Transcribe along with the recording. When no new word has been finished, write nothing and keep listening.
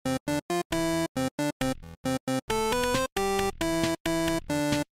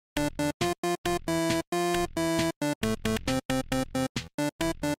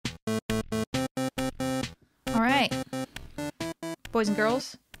boys and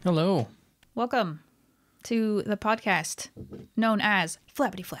girls. Hello. Welcome to the podcast known as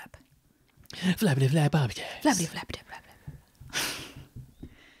Flappity Flap. Flappity Flap Podcast. Flappity Flappity Flap.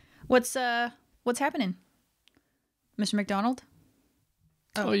 What's happening, Mr. McDonald?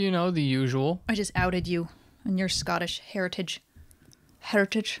 Oh, you know, the usual. I just outed you and your Scottish heritage.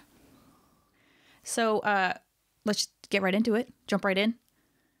 So, let's get right into it. Jump right in.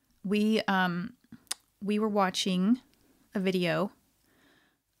 We were watching a video.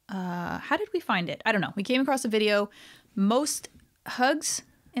 How did we find it? I don't know. We came across a video. Most hugs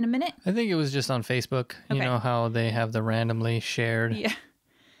in a minute. I think it was just on Facebook. Okay. You know how they have the randomly shared.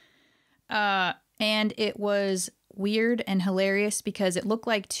 Yeah. And it was weird and hilarious because it looked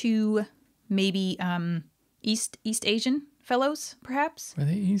like two maybe East Asian fellows, perhaps. Were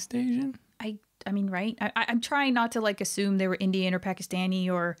they East Asian? I mean, right? I'm trying not to like assume they were Indian or Pakistani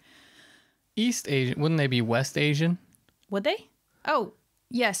or East Asian. Wouldn't they be West Asian? Would they? Oh,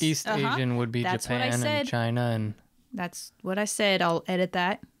 yes. East Asian would be That's what I Japan said. and China, and That's what I said. I'll edit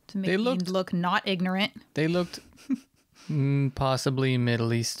that to make you look not ignorant. they looked possibly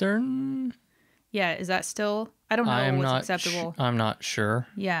Middle Eastern. Yeah, is that still? I don't know what's acceptable. I'm not sure.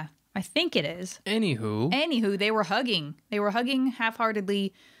 Yeah, I think it is. Anywho, They were hugging. They were hugging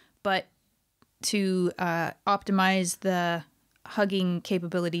half-heartedly, but to optimize the hugging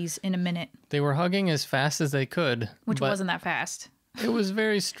capabilities in a minute. they were hugging as fast as they could, Which but wasn't that fast. it was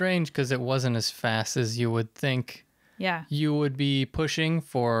very strange because it wasn't as fast as you would think. Yeah. You would be pushing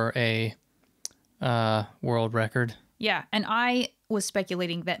for a world record. Yeah, and I was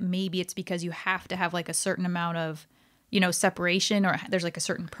speculating that maybe it's because you have to have like a certain amount of, separation, or there's like a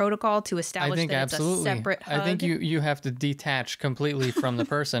certain protocol to establish that absolutely. it's a separate hug. I think you have to detach completely from the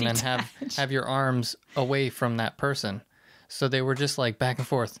person and have your arms away from that person. So they were just like back and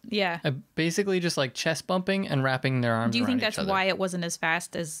forth. Yeah. Basically just like chest bumping and wrapping their arms around each other. Do you think that's why it wasn't as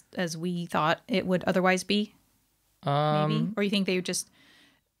fast as we thought it would otherwise be? Maybe? Or you think they were just...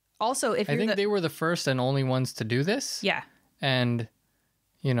 Also, if I think they were the first and only ones to do this. Yeah. And,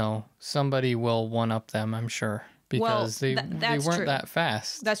 somebody will one-up them, I'm sure. Because they weren't true. that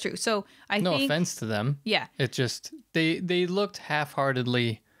fast. That's true. So I No think... offense to them. Yeah. It just, they looked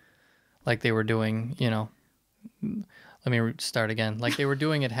half-heartedly like they were doing, let me start again. Like they were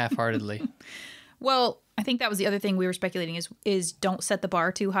doing it half-heartedly. Well, I think that was the other thing we were speculating is don't set the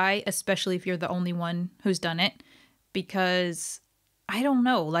bar too high, especially if you're the only one who's done it. Because, I don't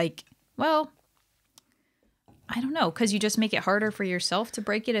know, I don't know, because you just make it harder for yourself to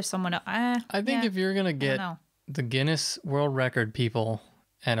break it if someone... I think if you're going to get the Guinness World Record people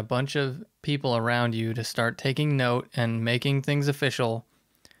and a bunch of people around you to start taking note and making things official,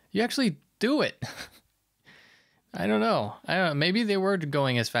 you actually do it. I don't know. Maybe they were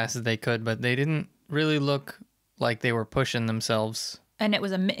going as fast as they could, but they didn't really look like they were pushing themselves. And it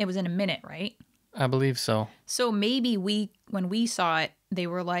was in a minute, right? I believe so. So maybe when we saw it, they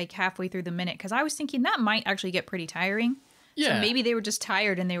were like halfway through the minute, because I was thinking that might actually get pretty tiring. Yeah. So maybe they were just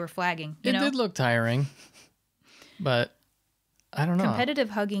tired and they were flagging. It did look tiring, but I don't know.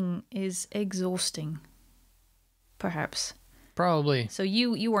 Competitive hugging is exhausting, perhaps. Probably. So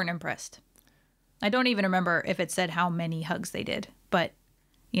you weren't impressed. I don't even remember if it said how many hugs they did, but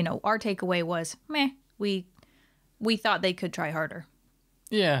our takeaway was, meh, we thought they could try harder.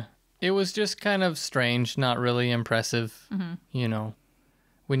 Yeah. It was just kind of strange, not really impressive. Mm-hmm.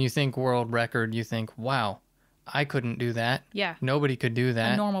 When you think world record, you think, wow, I couldn't do that. Yeah. Nobody could do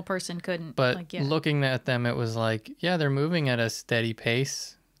that. A normal person couldn't. But looking at them, it was like, yeah, they're moving at a steady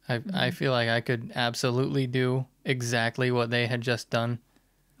pace. I feel like I could absolutely do exactly what they had just done.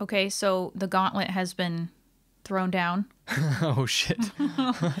 Okay, so the gauntlet has been thrown down. Oh, shit.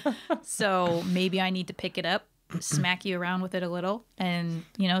 So maybe I need to pick it up, smack you around with it a little, and,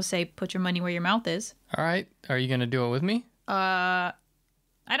 say, put your money where your mouth is. All right. Are you going to do it with me?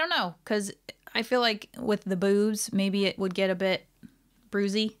 I don't know, because I feel like with the boobs, maybe it would get a bit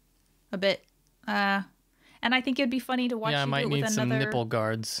bruisey, a bit, and I think it'd be funny to watch you do it with another... Yeah, I might need some nipple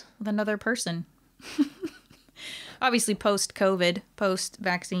guards. With another person. Obviously, post-COVID,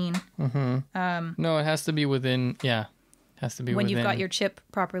 post-vaccine. Mm-hmm. No, it has to be within, has to be when within... you've got your chip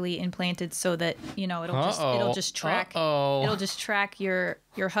properly implanted so that, it'll just track... It'll just track your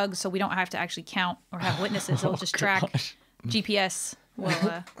hugs so we don't have to actually count or have witnesses. It'll just track... GPS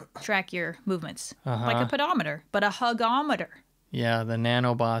will track your movements. Like a pedometer, but a hugometer. Yeah, the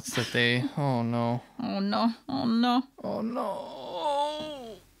nanobots that they... Oh, no. Oh, no. Oh, no. Oh,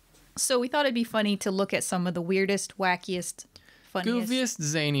 no. So we thought it'd be funny to look at some of the weirdest, wackiest, funniest... Goofiest,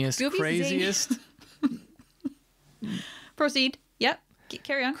 zaniest, craziest... Proceed. Yep.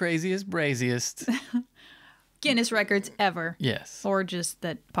 Carry on. Craziest, braziest. Guinness records ever. Yes. Or just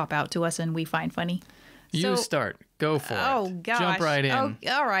that pop out to us and we find funny. You start. Go for it. Oh, gosh. Jump right in. Oh,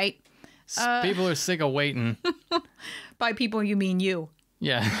 all right. People are sick of waiting. By people, you mean you.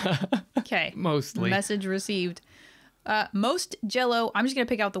 Yeah. Okay. Mostly. Message received. Most Jell-O, I'm just going to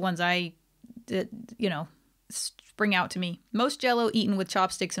pick out the ones spring out to me. Most Jell-O eaten with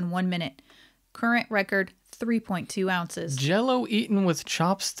chopsticks in 1 minute. Current record, 3.2 ounces. Jell-O eaten with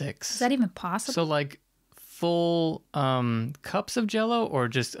chopsticks. Is that even possible? So like full cups of Jell-O or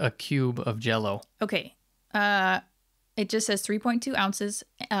just a cube of Jell-O? Okay. It just says 3.2 ounces.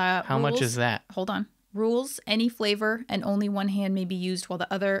 How much is that? Hold on. Rules, any flavor, and only one hand may be used while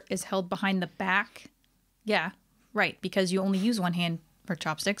the other is held behind the back. Yeah, right, because you only use one hand for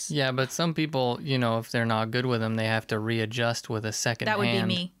chopsticks. Yeah, but some people, if they're not good with them, they have to readjust with a second hand.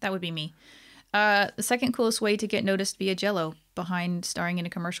 That would be me. The second coolest way to get noticed via Jell-O, behind starring in a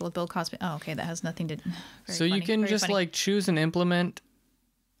commercial with Bill Cosby. Oh, okay, that has nothing to... So you can just choose an implement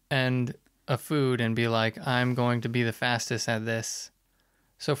and a food and be like, I'm going to be the fastest at this.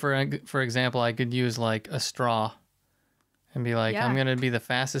 So for example, I could use like a straw and be like, I'm going to be the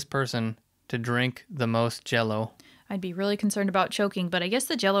fastest person to drink the most Jell-O. I'd be really concerned about choking, but I guess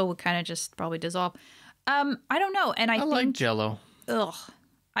the Jell-O would kind of just probably dissolve. I don't know. And I think, like Jell-O. Ugh.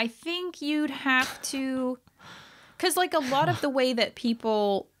 I think you'd have to, because like a lot of the way that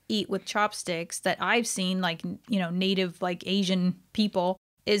people eat with chopsticks that I've seen, like, native, like Asian people,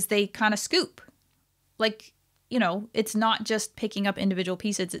 is they kind of scoop. Like, it's not just picking up individual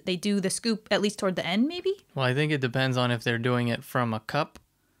pieces. They do the scoop at least toward the end, maybe? Well, I think it depends on if they're doing it from a cup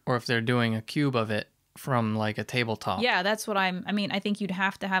or if they're doing a cube of it from like a tabletop. Yeah, that's what I mean, I think you'd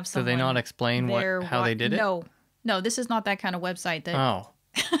have to have someone. Do they not explain how they did it? No, this is not that kind of website.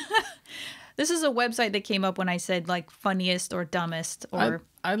 This is a website that came up when I said like funniest or dumbest or...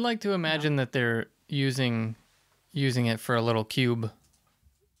 I'd like to imagine that they're using it for a little cube.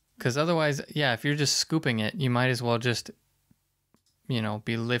 Because otherwise, yeah, if you're just scooping it, you might as well just,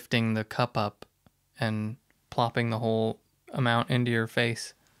 be lifting the cup up and plopping the whole amount into your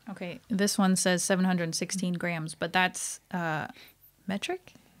face. Okay, this one says 716 grams, but that's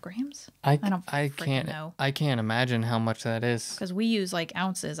metric grams? I can't know. I can't imagine how much that is. Because we use like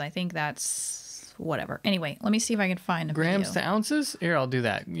ounces. I think that's whatever. Anyway, let me see if I can find a grams video. To ounces? Here, I'll do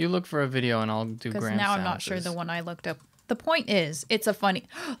that. You look for a video and I'll do grams to ounces. Because now I'm not sure the one I looked up. The point is, it's a funny...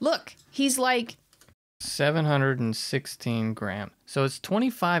 Look, he's like... 716 grams. So it's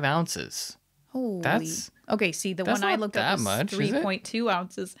 25 ounces. Holy... That's... Okay, see, the one I looked up was much, 3.2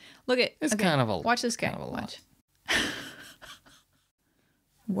 ounces. Look at... It's kind of a... Watch this guy. Kind of a Watch.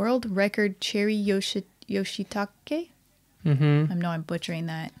 World record cherry yoshitake? Mm-hmm. I know I'm butchering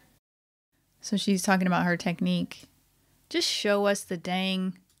that. So she's talking about her technique. Just show us the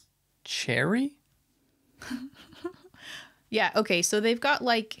dang... Cherry? Yeah, okay, so they've got,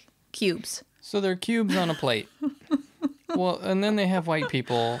 like, cubes. So they're cubes on a plate. Well, and then they have white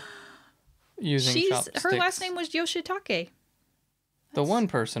people using chopsticks. Her last name was Yoshitake. The one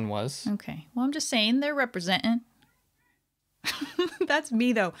person was. Okay, well, I'm just saying, they're representing. That's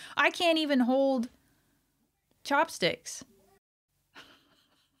me, though. I can't even hold chopsticks.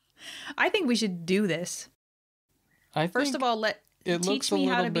 I think we should do this. First of all, teach me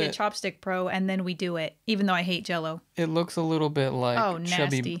how to be a chopstick pro, and then we do it, even though I hate Jell-O. It looks a little bit like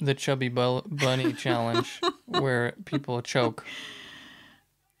the Chubby Bunny challenge, where people choke.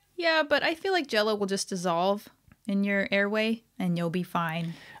 Yeah, but I feel like Jell-O will just dissolve in your airway, and you'll be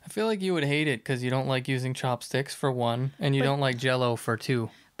fine. I feel like you would hate it, because you don't like using chopsticks, for one, and you don't like Jell-O, for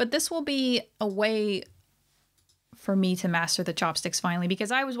two. But this will be a way for me to master the chopsticks finally,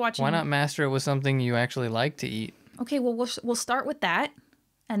 because I was watching... Why not master it with something you actually like to eat? Okay, well, we'll start with that,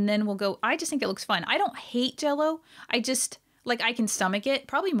 and then we'll go... I just think it looks fun. I don't hate Jell-O. I just... Like, I can stomach it,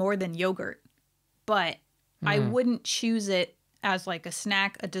 probably more than yogurt. But I wouldn't choose it as, like, a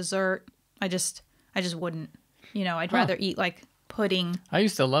snack, a dessert. I just wouldn't. I'd rather eat, like, pudding. I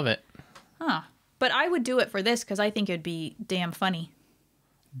used to love it. Huh. But I would do it for this, because I think it'd be damn funny.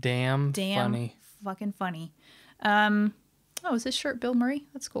 Damn funny. Fucking funny. Oh, is this shirt Bill Murray?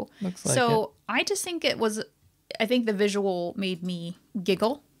 That's cool. Looks like it. I just think it was... I think the visual made me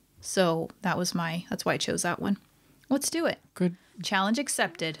giggle. So that's why I chose that one. Let's do it. Good. Challenge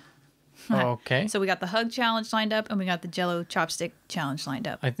accepted. Okay. So we got the hug challenge lined up and we got the Jell-O chopstick challenge lined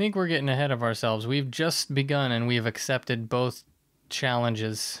up. I think we're getting ahead of ourselves. We've just begun and we've accepted both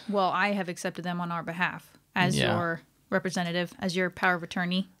challenges. Well, I have accepted them on our behalf as your representative, as your power of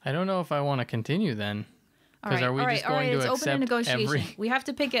attorney. I don't know if I want to continue then. Because are we just going to accept open to negotiation. We have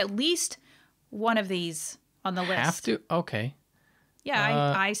to pick at least one of these on the list. Have to? Okay.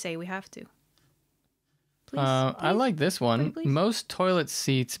 Yeah, I say we have to. Please. I like this one. Please. Most toilet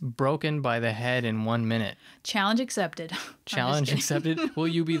seats broken by the head in 1 minute. Challenge accepted. Challenge accepted. Will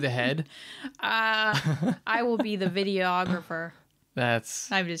you be the head? I will be the videographer.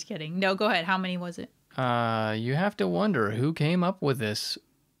 I'm just kidding. No, go ahead. How many was it? You have to wonder who came up with this,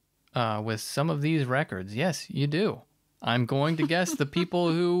 with some of these records. Yes, you do. I'm going to guess the people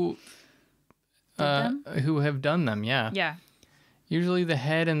who have done them. Yeah. Yeah. Usually the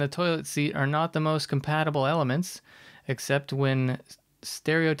head and the toilet seat are not the most compatible elements, except when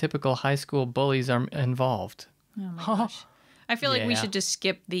stereotypical high school bullies are involved. Oh my gosh. I feel like we should just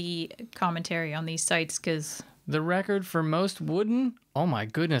skip the commentary on these sites because... The record for most wooden, oh my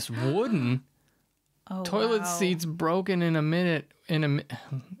goodness, wooden toilet seats broken in a minute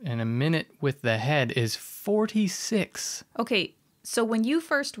with the head is 46. Okay, so when you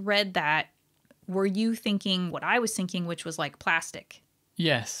first read that, were you thinking what I was thinking, which was like plastic?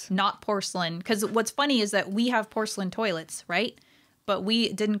 Yes. Not porcelain. Because what's funny is that we have porcelain toilets, right? But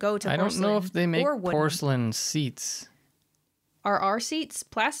we didn't go to porcelain. I don't know if they make porcelain seats. Are our seats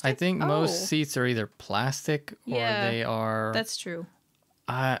plastic? I think most seats are either plastic or they are... That's true.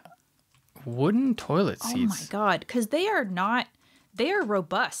 Wooden toilet seats. Oh my God. Because they are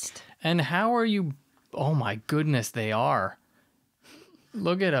robust. And how are you... Oh my goodness, they are.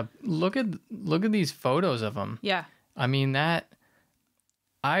 Look at these photos of them. Yeah. I mean that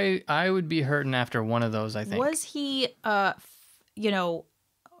I would be hurting after one of those, I think. Was he a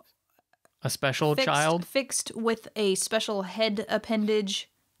special child fixed with a special head appendage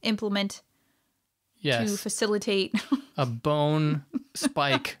implement? Yes. To facilitate a bone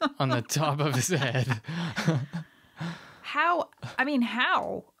spike on the top of his head. How?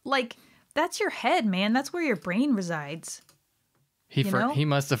 Like that's your head, man. That's where your brain resides. He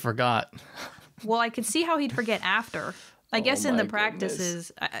must have forgot. Well, I could see how he'd forget after. I guess in the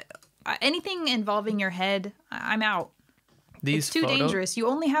practices, anything involving your head, I'm out. It's too dangerous. You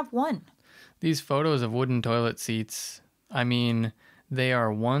only have one. These photos of wooden toilet seats, I mean, they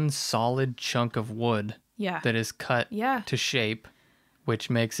are one solid chunk of wood that is cut to shape, which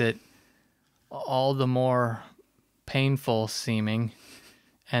makes it all the more painful seeming,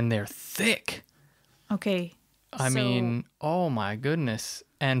 and they're thick. Okay. I mean, oh my goodness.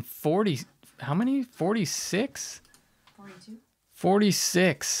 And 40, how many? 46? 42.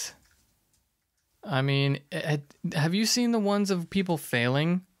 46. I mean, have you seen the ones of people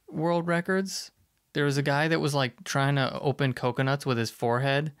failing world records? There was a guy that was like trying to open coconuts with his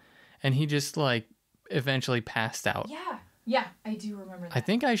forehead, and he just like eventually passed out. Yeah, I do remember that. I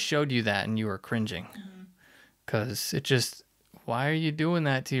think I showed you that and you were cringing. Because it just, why are you doing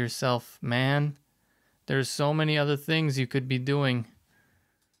that to yourself, man? There's so many other things you could be doing.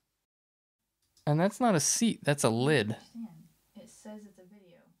 And that's not a seat, that's a lid. It says it's a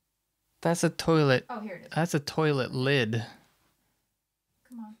video. That's a toilet. Oh, here it is. That's a toilet lid.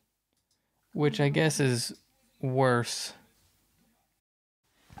 Come on. Which I guess is worse.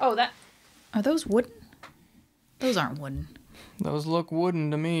 Oh, are those wooden? Those aren't wooden. Those look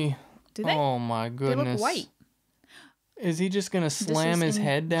wooden to me. Do they? Oh my goodness. They look white. Is he just going to slam his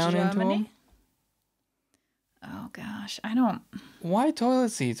head down into him? Oh gosh, I don't... Why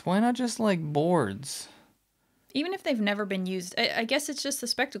toilet seats? Why not just like boards? Even if they've never been used, I guess it's just the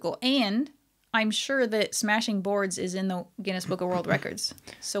spectacle. And I'm sure that smashing boards is in the Guinness Book of World Records.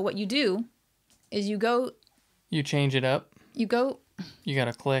 So what you do is you go... You change it up. You go... You got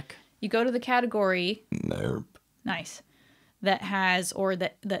to click. You go to the category... Nope. Nice. That has, or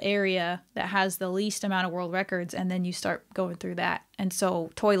the area that has the least amount of world records, and then you start going through that. And so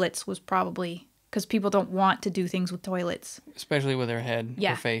toilets was probably... Because people don't want to do things with toilets. Especially with their head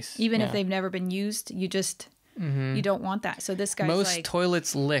or face. Even if they've never been used, you just... You don't want that. So this guy's Most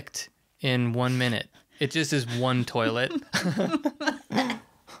toilets licked in 1 minute. It just is one toilet.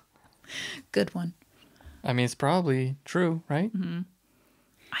 Good one. I mean, it's probably true, right? Mm-hmm.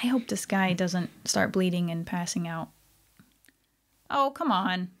 I hope this guy doesn't start bleeding and passing out. Oh, come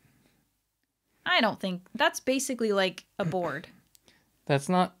on. I don't think... That's basically like a board. That's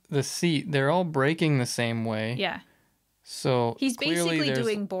not the seat. They're all breaking the same way. Yeah. So he's basically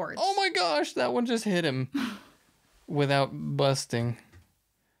doing boards. Oh my gosh, that one just hit him without busting.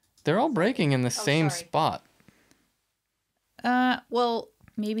 They're all breaking in the same spot. Well,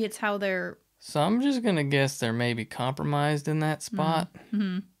 maybe it's how they're... So I'm just going to guess they're maybe compromised in that spot.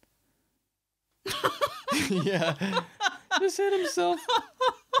 Mm-hmm. Yeah. Just hit himself.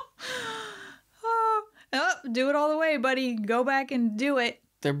 Oh, do it all the way, buddy. Go back and do it.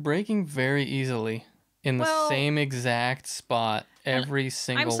 They're breaking very easily in the same exact spot every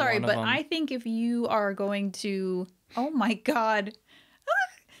single one of them. I'm sorry, but I think if you are going to... Oh my God.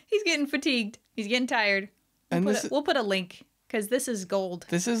 He's getting fatigued. He's getting tired. We'll put a link because this is gold.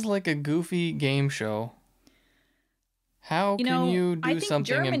 This is like a goofy game show. How can you do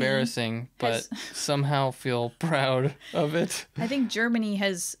something embarrassing but somehow feel proud of it? I think Germany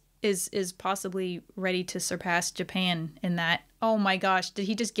is possibly ready to surpass Japan in that. Oh my gosh, did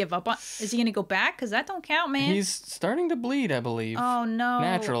he just give up on? Is he going to go back? Because that don't count, man. He's starting to bleed, I believe. Oh no.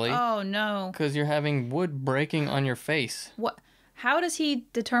 Naturally. Oh no. Because you're having wood breaking on your face. What? How does he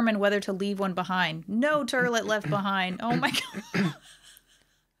determine whether to leave one behind? No turlet left behind. Oh my god.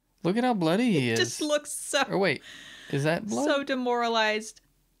 Look at how bloody he is. Just looks so. Or wait, is that blood? So demoralized.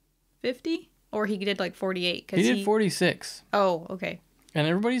 50? Or he did like 48? He did 46. Oh, okay. And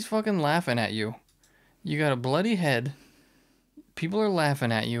everybody's fucking laughing at you. You got a bloody head. People are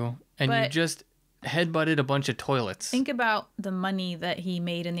laughing at you. And you just headbutted a bunch of toilets. Think about the money that he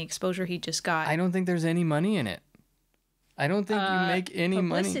made and the exposure he just got. I don't think there's any money in it. I don't think you make any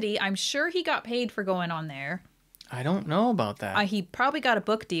publicity. money. I'm sure he got paid for going on there. I don't know about that. He probably got a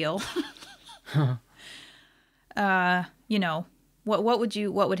book deal. You know, what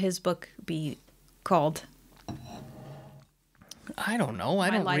would his book be called? I don't know. I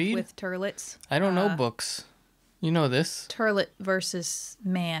don't My read. Life with Turlets. I don't know books. You know this. Turlet versus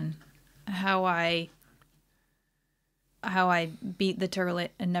man. How I beat the turlet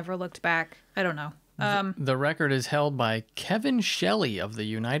and never looked back. I don't know. The record is held by Kevin Shelley of the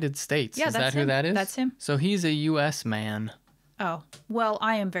United States. Yeah, is that's that who him. that is? That's him. So he's a U.S. man. Oh, well,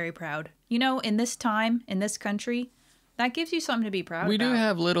 I am very proud. You know, in this time, in this country, that gives you something to be proud We about. do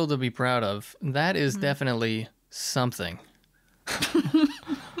have little to be proud of. That is definitely something.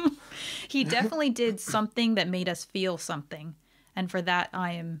 He definitely did something that made us feel something. And for that,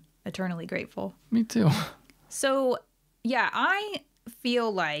 I am eternally grateful. Me too. So, yeah, I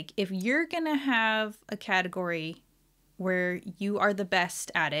feel like if you're going to have a category where you are the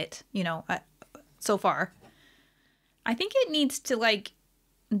best at it, you know, so far, I think it needs to, like,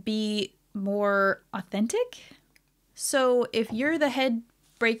 be more authentic. So if you're the head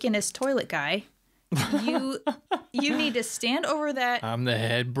breakingest toilet guy, you need to stand over that. I'm the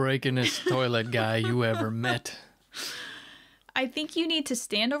head breakingest toilet guy you ever met. I think you need to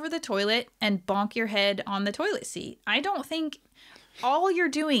stand over the toilet and bonk your head on the toilet seat. I don't think all you're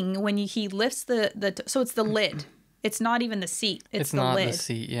doing when he lifts so it's the lid. It's not even the seat. It's the not lid. The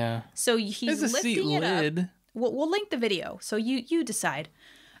seat, yeah. So he's lifting it lid. up. We'll link the video. So you decide.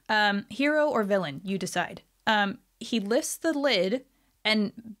 Hero or villain, you decide. He lifts the lid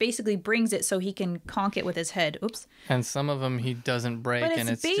and basically brings it so he can conk it with his head. Oops. And some of them he doesn't break, but and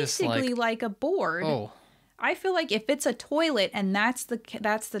it's basically just like a board. Oh. I feel like if it's a toilet and that's the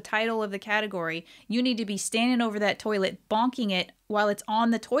title of the category, you need to be standing over that toilet, bonking it while it's on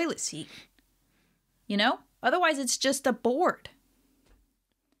the toilet seat. You know? Otherwise, it's just a board.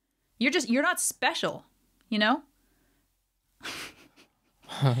 You're not special, you know?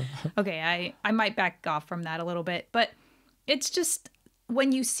 Okay, I might back off from that a little bit, but it's just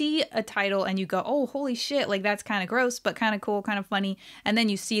when you see a title and you go, oh, holy shit, like that's kind of gross, but kind of cool, kind of funny. And then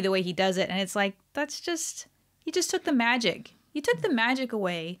you see the way he does it and it's like, he just took the magic. You took the magic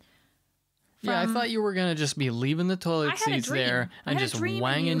away. Yeah, I thought you were going to just be leaving the toilet seats there and just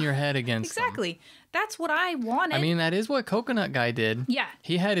wanging your head against Exactly. them. That's what I wanted. I mean, that is what Coconut Guy did. Yeah.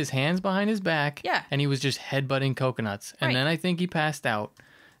 He had his hands behind his back. Yeah. And he was just headbutting coconuts. And then I think he passed out.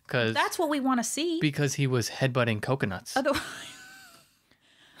 That's what we want to see. Because he was headbutting coconuts.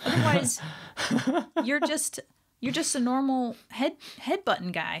 Otherwise, you're just a normal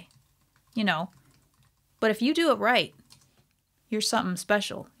headbutting guy, you know. But if you do it right, you're something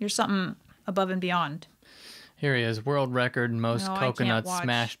special. You're something above and beyond. Here he is, world record most coconuts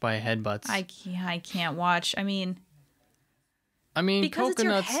smashed by headbutts. I can't watch. I mean, because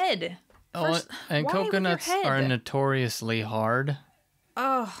coconuts. It's your head. And coconuts are notoriously hard.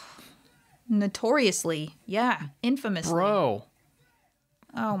 Oh, notoriously, yeah, infamously. Bro.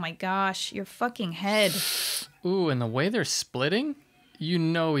 Oh my gosh, your fucking head. Ooh, and the way they're splitting, you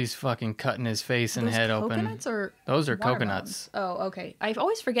know he's fucking cutting his face and head open. Those are coconuts. Oh, okay. I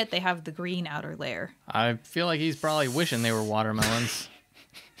always forget they have the green outer layer. I feel like he's probably wishing they were watermelons.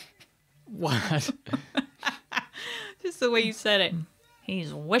 What? Just the way you said it.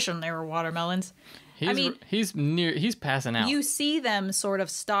 He's wishing they were watermelons. He's passing out. You see them sort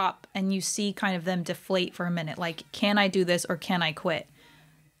of stop and you see kind of them deflate for a minute. Like, can I do this or can I quit?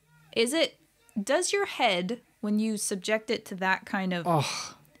 Does your head, when you subject it to that kind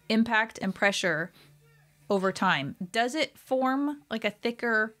of impact and pressure over time, does it form like a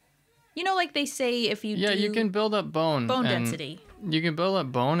thicker, you know, like they say if you you can build up bone density. You can build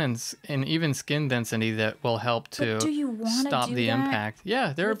up bone and even skin density that will help to stop the impact.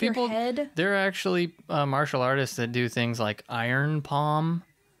 Yeah, there are people. There are actually martial artists that do things like iron palm,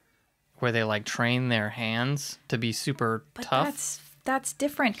 where they like train their hands to be super tough. That's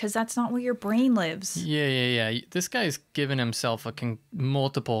different because that's not where your brain lives. Yeah. This guy's given himself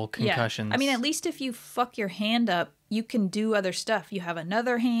multiple concussions. Yeah. I mean, at least if you fuck your hand up, you can do other stuff. You have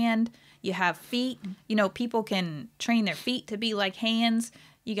another hand. You have feet. You know, people can train their feet to be like hands.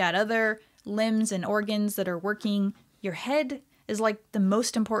 You got other limbs and organs that are working. Your head is like the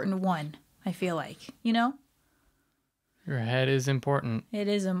most important one, I feel like. You know? Your head is important. It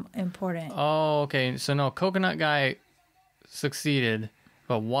is important. Oh, okay. So no, coconut guy succeeded,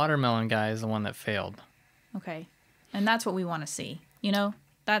 but watermelon guy is the one that failed. Okay. And that's what we want to see. You know?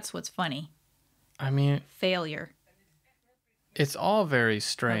 That's what's funny. I mean... Failure. It's all very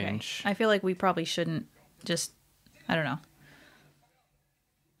strange. Okay. I feel like we probably shouldn't just... I don't know.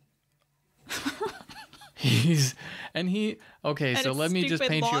 Okay, so let me just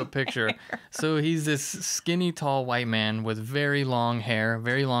paint you a picture. Hair. So he's this skinny, tall white man with very long hair,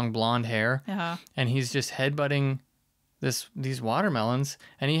 very long blonde hair. Uh-huh. And he's just headbutting these watermelons.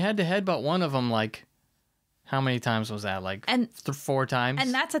 And he had to headbutt one of them, like, how many times was that? Like 4 times?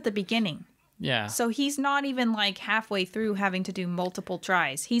 And that's at the beginning. Yeah. So he's not even like halfway through having to do multiple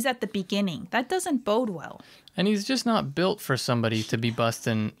tries. He's at the beginning. That doesn't bode well. And he's just not built for somebody to be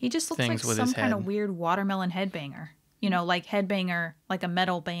busting He just looks things like with some his head. kind of weird watermelon headbanger. You know, like headbanger, like a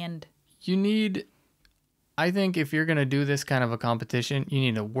metal band. I think if you're going to do this kind of a competition, you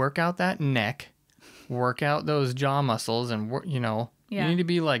need to work out that neck, work out those jaw muscles, and, you need to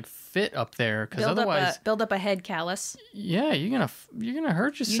be like fit up there, because otherwise build up a head callus. Yeah, you're gonna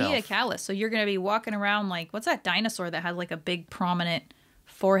hurt yourself. You need a callus, so you're gonna be walking around like, what's that dinosaur that had like a big prominent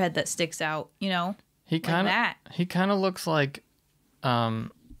forehead that sticks out? You know, he kind of looks like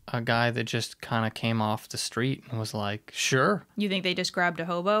a guy that just kind of came off the street and was like, sure. You think they just grabbed a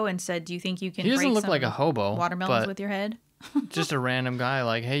hobo and said, do you think you can? He doesn't look like a hobo. Watermelons with your head. Just a random guy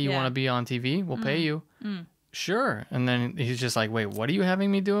like, hey, you want to be on TV? We'll pay you. Sure. And then he's just like, wait, what are you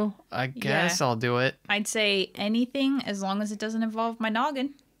having me do? I guess I'll do it. I'd say anything as long as it doesn't involve my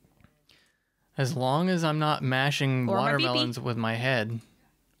noggin. As long as I'm not mashing watermelons with my head.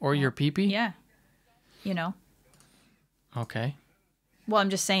 Or your pee-pee? Yeah. You know. Okay. Well, I'm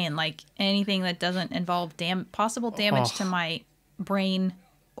just saying, like, anything that doesn't involve possible damage to my brain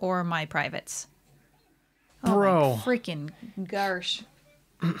or my privates. Bro. Oh, freaking gosh.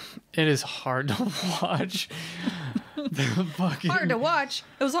 It is hard to watch. Hard to watch.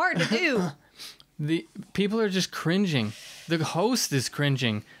 It was hard to do. The people are just cringing. The host is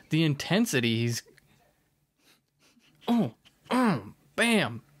cringing. The intensity, he's...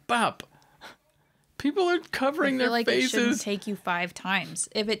 bam, bop. People are covering their faces. It shouldn't take you 5 times.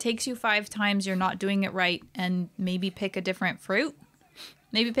 If it takes you 5 times, you're not doing it right, and maybe pick a different fruit.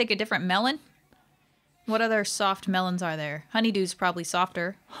 Maybe pick a different melon. What other soft melons are there? Honeydew's probably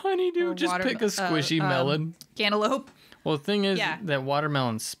softer. Honeydew, just pick a squishy melon. Cantaloupe. Well, the thing is that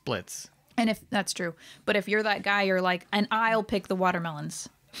watermelon splits. And if that's true. But if you're that guy, you're like, and I'll pick the watermelons.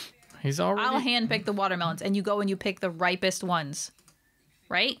 I'll hand pick the watermelons, and you go and you pick the ripest ones.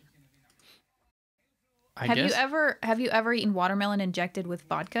 Right? Have you ever eaten watermelon injected with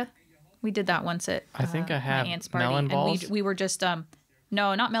vodka? We did that once at I think I have. my aunt's party. Melon balls? And we were just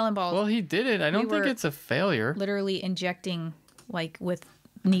no, not melon balls. Well, he did it. I don't think it's a failure. Literally injecting, like, with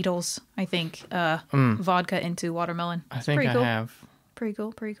needles, I think, vodka into watermelon. I think I have. Pretty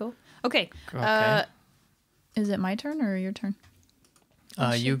cool. Okay. Is it my turn or your turn?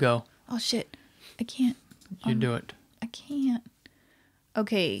 You go. Oh, shit. I can't. You do it. I can't.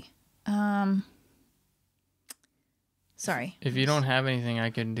 Okay. Sorry. If you don't have anything, I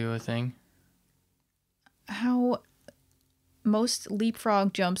can do a thing. How most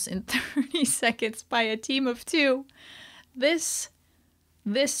leapfrog jumps in 30 seconds by a team of 2. This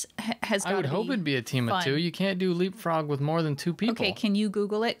has got to be I would hope it'd be a team of 2. You can't do leapfrog with more than 2 people. Okay, can you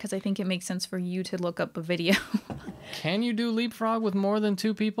Google it? Because I think it makes sense for you to look up a video. Can you do leapfrog with more than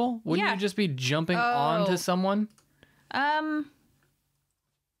 2 people? Wouldn't you just be jumping onto someone?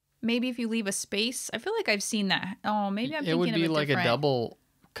 Maybe if you leave a space. I feel like I've seen that. Oh, maybe I'm thinking of it different. It would be like a double.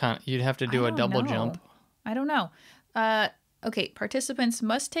 You'd have to do a double jump. I don't know. Okay, participants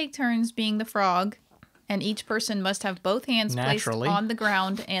must take turns being the frog, and each person must have both hands placed on the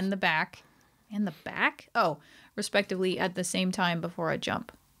ground and the back. And the back? Oh, respectively at the same time before a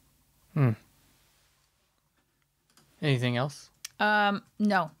jump. Anything else?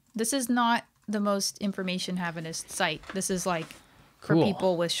 No. This is not the most information-havenist site. This is like for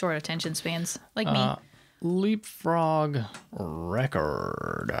people with short attention spans, like me. Leapfrog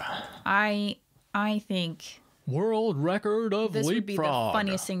record. I think World record of this leapfrog. would be the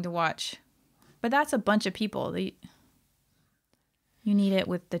funniest thing to watch. But that's a bunch of people. You need it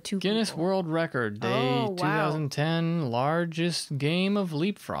with the two Guinness people. World Record, day 2010, largest game of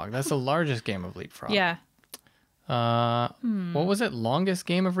leapfrog. That's the largest game of leapfrog. Yeah. What was it? Longest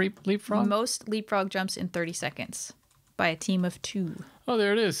game of leapfrog? Most leapfrog jumps in 30 seconds by a team of 2. Oh,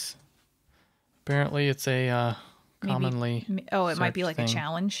 there it is. Apparently, it's a commonly. It might be like a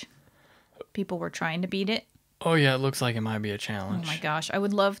challenge. People were trying to beat it. Oh, yeah, it looks like it might be a challenge. Oh my gosh. I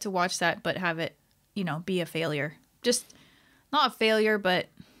would love to watch that, but have it, be a failure. Just not a failure, but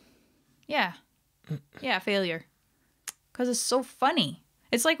yeah. Yeah, failure. Because it's so funny.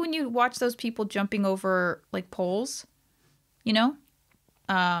 It's like when you watch those people jumping over like poles, Yeah,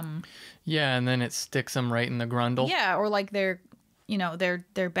 and then it sticks them right in the grundle. Yeah, or like they're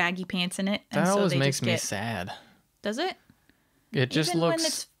baggy pants in it. And that always makes me sad. Does it? It just looks... when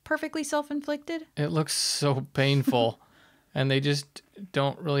it's perfectly self-inflicted? It looks so painful. And they just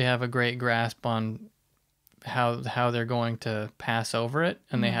don't really have a great grasp on how they're going to pass over it.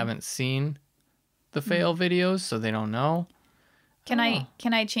 And they haven't seen the fail videos, so they don't know. Can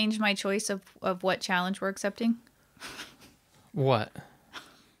I change my choice of what challenge we're accepting? What?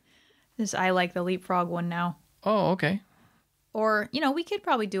 I like the leapfrog one now. Oh, okay. Or, we could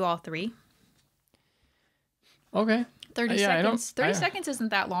probably do all 3. Okay. 30 seconds. 30 seconds isn't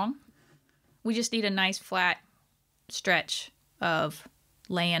that long. We just need a nice flat stretch of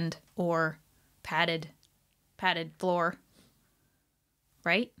land or padded floor.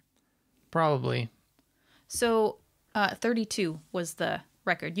 Right? Probably. So 32 was the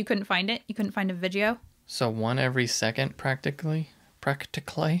record. You couldn't find it? You couldn't find a video? So 1 every second practically?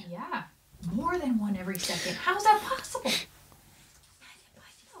 Yeah. More than 1 every second. How is that possible?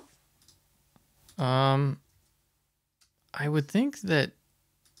 I would think that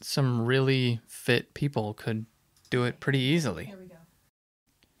some really fit people could do it pretty easily. Here we go.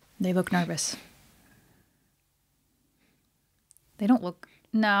 They look nervous. They don't look...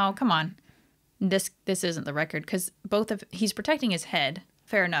 No, come on. This isn't the record because he's protecting his head.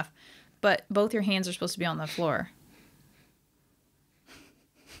 Fair enough. But both your hands are supposed to be on the floor.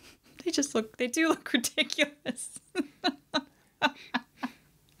 They do look ridiculous.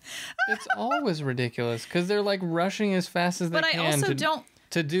 It's always ridiculous because they're like rushing as fast as they can. But I also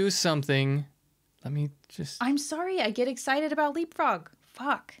to do something. I'm sorry, I get excited about leapfrog.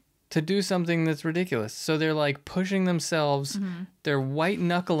 Fuck. To do something that's ridiculous. So they're like pushing themselves. Mm-hmm. They're white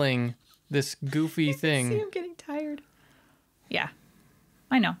knuckling this goofy thing. See, I'm getting tired. Yeah,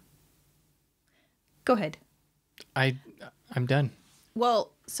 I know. Go ahead. I'm done.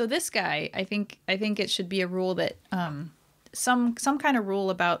 Well, so this guy, I think it should be a rule that some kind of rule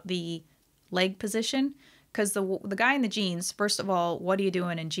about the leg position, because the guy in the jeans. First of all, what are you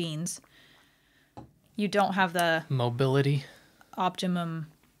doing in jeans? You don't have the mobility optimum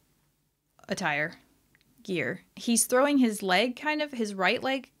attire gear. He's throwing his right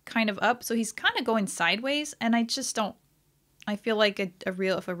leg kind of up, so he's kind of going sideways, and I just don't. I feel like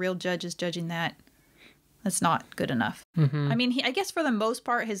if a real judge is judging that, that's not good enough. Mm-hmm. I mean, I guess for the most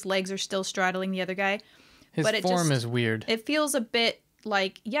part, his legs are still straddling the other guy. His form is weird. It feels a bit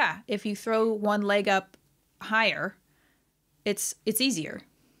like, if you throw one leg up higher, it's easier.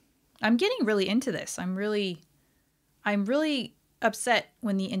 I'm getting really into this. I'm really upset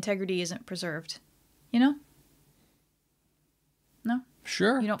when the integrity isn't preserved. No?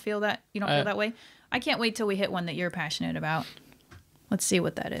 Sure. You don't feel that? You don't feel that way? I can't wait till we hit one that you're passionate about. Let's see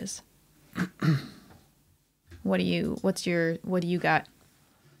what that is. What do you got?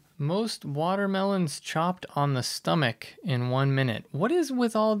 Most watermelons chopped on the stomach in 1 minute. What is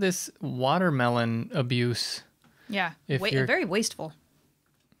with all this watermelon abuse? Yeah, very wasteful.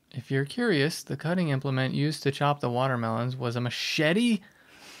 If you're curious, the cutting implement used to chop the watermelons was a machete.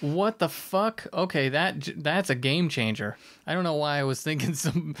 What the fuck? Okay, that's a game changer. I don't know why I was thinking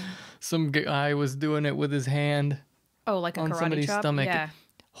some guy was doing it with his hand. Oh, like a on karate somebody's chop? stomach. Yeah.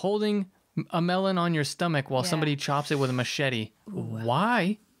 Holding a melon on your stomach while somebody chops it with a machete. Ooh.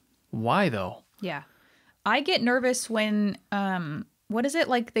 Why? Why though? Yeah. I get nervous when what is it,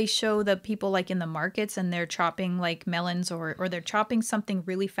 like they show the people like in the markets and they're chopping like melons or they're chopping something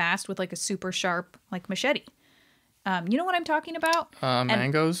really fast with like a super sharp like machete. You know what I'm talking about?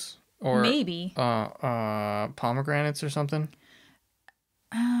 Mangoes or maybe pomegranates or something.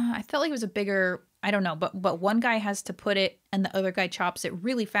 I felt like it was a bigger, I don't know, but one guy has to put it and the other guy chops it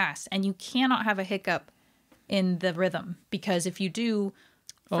really fast, and you cannot have a hiccup in the rhythm, because if you do,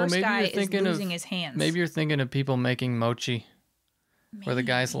 first guy is losing his hands. Maybe you're thinking of people making mochi, where the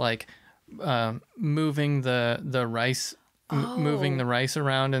guy's like moving the rice, moving the rice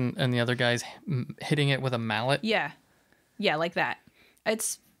around, and the other guy's hitting it with a mallet. Yeah, like that.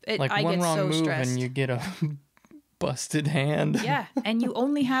 Like I one get wrong so move stressed. and you get a busted hand. Yeah, and you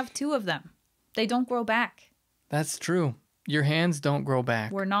only have 2 of them. They don't grow back. That's true. Your hands don't grow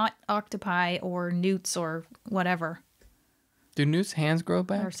back. We're not octopi or newts or whatever. Do newts' hands grow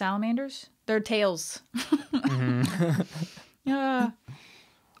back? Or salamanders? Their tails.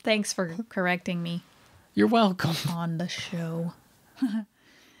 Thanks for correcting me. You're welcome. On the show.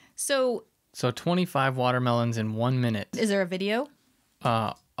 So 25 watermelons in 1 minute. Is there a video?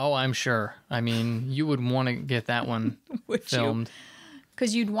 I'm sure. I mean, you would want to get that one filmed.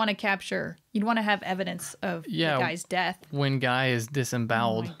 Because you'd want to have evidence of the guy's death. When guy is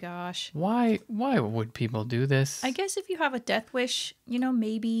disemboweled. Oh my gosh. Why would people do this? I guess if you have a death wish,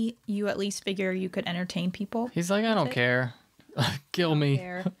 maybe you at least figure you could entertain people. He's like, I don't care. Kill me.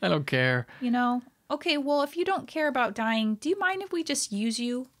 I don't care. Okay, well, if you don't care about dying, do you mind if we just use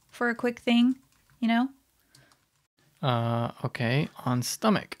you for a quick thing? Okay, on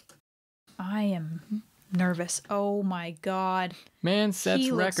stomach. I am nervous. Oh my God. Man sets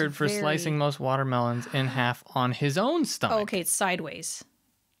record for slicing most watermelons in half on his own stomach. Oh, okay, it's sideways.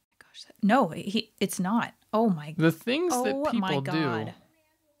 Gosh, no, it's not. Oh my. The things that people do.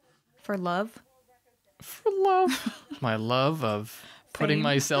 For love. For love. My love of putting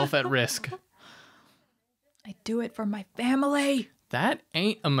myself at risk. I do it for my family. That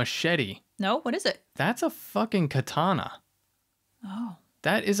ain't a machete. No, what is it? That's a fucking katana. Oh.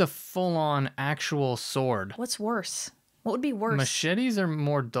 That is a full-on actual sword. What's worse? What would be worse? Machetes are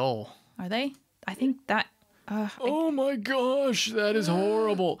more dull. Are they? I think that... oh my gosh, that is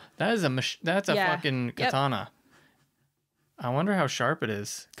horrible. That's a fucking katana. I wonder how sharp it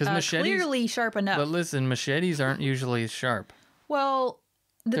is. Because machetes... Clearly sharp enough. But listen, machetes aren't usually sharp. Well,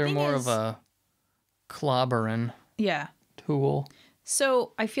 they're more of a clobbering tool.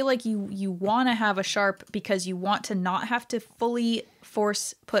 So I feel like you want to have a sharp because you want to not have to fully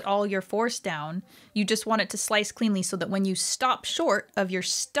put all your force down. You just want it to slice cleanly so that when you stop short of your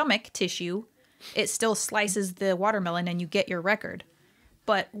stomach tissue, it still slices the watermelon and you get your record.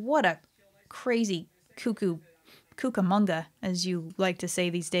 But what a crazy cucamonga, as you like to say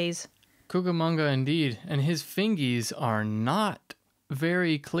these days. Cucamonga indeed. And his fingies are not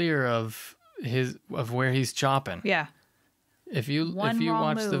very clear of where he's chopping. Yeah. If you watch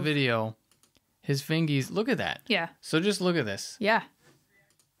the video, his fingies, look at that. Yeah. So just look at this. Yeah.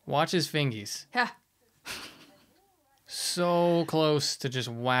 Watch his fingies. Yeah. So close to just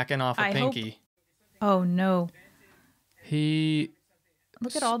whacking off a pinky. Oh no.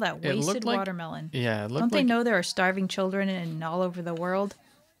 Look at all that wasted watermelon. Yeah, it looked Don't they know there are starving children all over the world?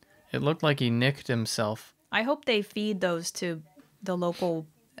 It looked like he nicked himself. I hope they feed those to the local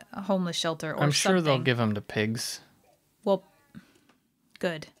homeless shelter or I'm sure something. they'll give them to pigs. Well,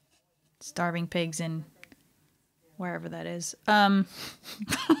 good. Starving pigs in wherever that is.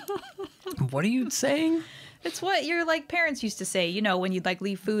 What are you saying? It's what your parents used to say, when you'd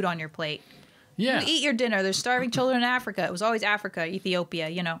leave food on your plate. Yeah. You eat your dinner. There's starving children in Africa. It was always Africa,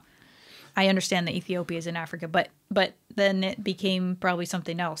 Ethiopia, I understand that Ethiopia is in Africa, but then it became probably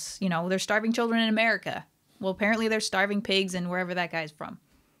something else. There's starving children in America. Well, apparently there's starving pigs in wherever that guy's from.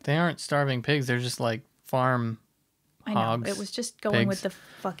 They aren't starving pigs. They're just farm I know. hogs. It was just going with the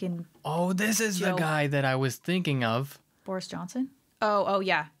fucking... Oh, this is the guy that I was thinking of. Boris Johnson? Oh,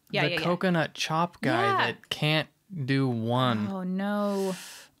 yeah. The coconut chop guy that can't do one. Oh, no.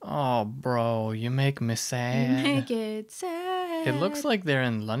 Oh, bro, you make me sad. You make it sad. It looks like they're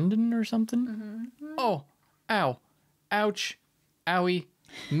in London or something. Mm-hmm. Oh, ow. Ouch. Owie.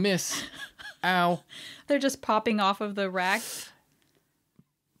 Miss. Ow. They're just popping off of the rack.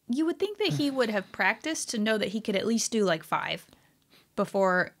 You would think that he would have practiced to know that he could at least do 5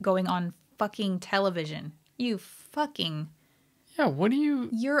 before going on fucking television. You fucking... Yeah, what do you...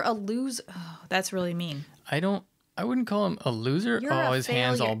 You're a loser. Oh, that's really mean. I wouldn't call him a loser. His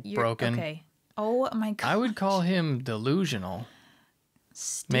hand's all broken. Okay. Oh my God. I would call him delusional.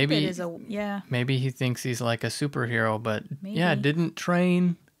 Stupid Maybe he thinks he's like a superhero, but didn't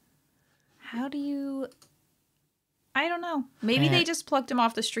train. How do you... I don't know. Maybe they just plucked him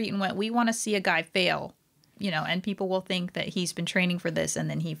off the street and went, we want to see a guy fail, and people will think that he's been training for this and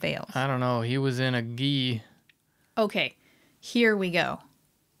then he fails. I don't know. He was in a gi. Okay, here we go.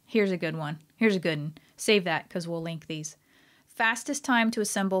 Here's a good one. Here's a good one. Save that because we'll link these. Fastest time to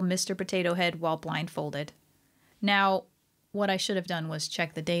assemble Mr. Potato Head while blindfolded. Now, what I should have done was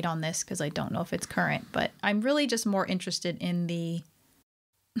check the date on this because I don't know if it's current, but I'm really just more interested in the...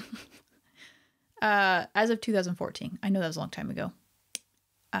 as of 2014. I know that was a long time ago.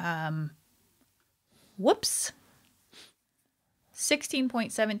 Whoops.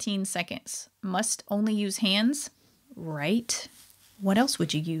 16.17 seconds. Must only use hands. Right. What else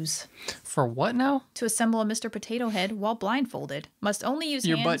would you use? For what now? To assemble a Mr. Potato Head while blindfolded. Must only use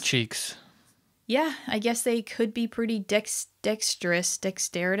your hands. butt cheeks. Yeah, I guess they could be pretty dexterous,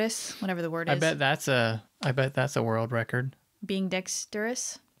 whatever the word is. I bet that's a world record. Being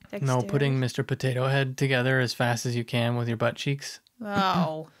dexterous? No, putting Mr. Potato Head together as fast as you can with your butt cheeks.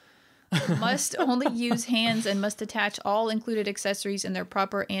 Oh. Must only use hands and must attach all included accessories in their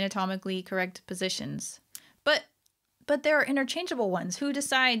proper anatomically correct positions. But there are interchangeable ones. Who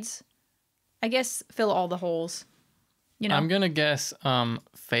decides? I guess fill all the holes. You know? I'm going to guess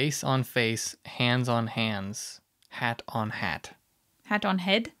face on face, hands on hands, hat on hat. Hat on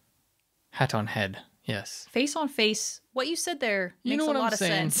head? Hat on head, yes. Face on face. What you said there makes a lot of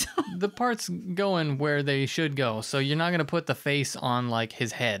sense. The parts going where they should go. So you're not going to put the face on like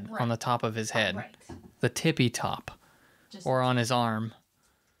his head, on the top of his head. Right. The tippy top. Or on his arm.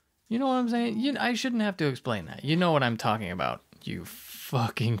 You know what I'm saying? I shouldn't have to explain that. You know what I'm talking about, you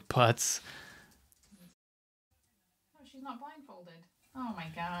fucking putz. Oh, she's not blindfolded. Oh my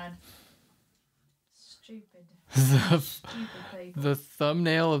god. Stupid. The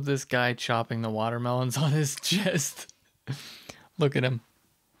thumbnail of this guy chopping the watermelons on his chest. Look at him.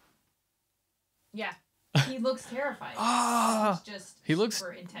 Yeah. He looks terrified. Oh, he's just he looks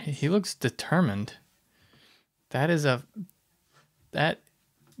super intense. He looks determined. That's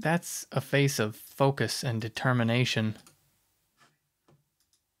a face of focus and determination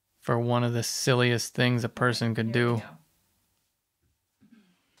for one of the silliest things a person could do.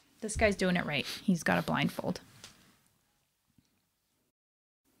 This guy's doing it right. He's got a blindfold.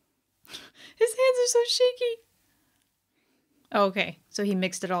 His hands are so shaky. Oh, okay, so he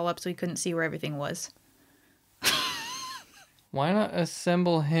mixed it all up so he couldn't see where everything was. Why not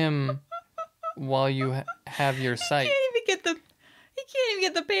assemble him while you have your sight? He can't even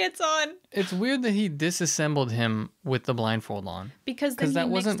get the pants on. It's weird that he disassembled him with the blindfold on. Because then that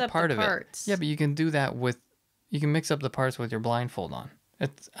wasn't mixed up part the of parts. it. Yeah, but you can do that you can mix up the parts with your blindfold on.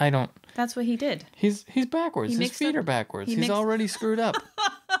 That's what he did. He's backwards. His feet are backwards. He's already screwed up.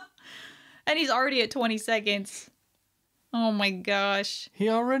 And he's already at 20 seconds. Oh my gosh. He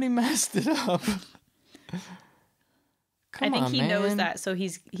already messed it up. I think he knows that, so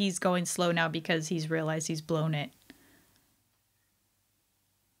he's going slow now because he's realized he's blown it.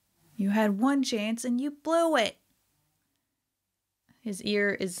 You had one chance and you blew it. His ear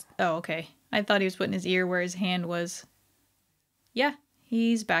is... Oh, okay. I thought he was putting his ear where his hand was. Yeah,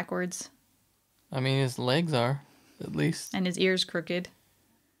 he's backwards. I mean, his legs are, at least. And his ear's crooked.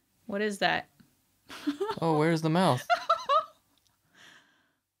 What is that? Oh, where's the mouth?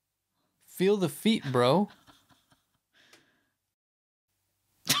 Feel the feet, bro.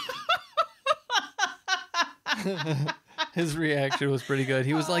 His reaction was pretty good.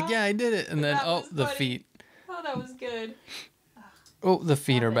 He was like, yeah, I did it. And then, the feet. Oh, that was good. Oh, the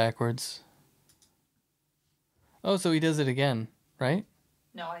feet are backwards. Oh, so he does it again, right?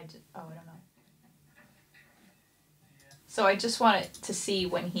 No, I don't know. So I just want it to see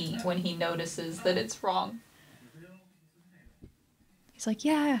when he notices that it's wrong. He's like,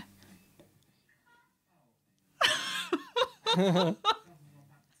 yeah.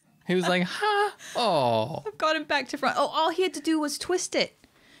 He was like, ha! Oh. I've got him back to front. Oh, all he had to do was twist it.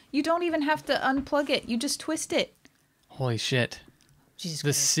 You don't even have to unplug it. You just twist it. Holy shit. Jesus the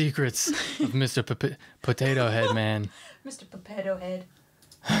Christ. Secrets of Mr. Potato Head, man. Mr. Potato Head.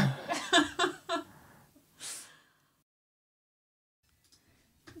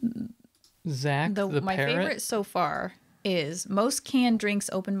 Zach, the my parrot? favorite so far is most canned drinks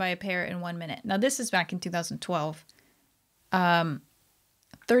opened by a parrot in 1 minute. Now, this is back in 2012.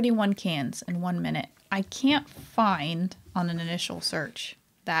 31 cans in 1 minute. I can't find on an initial search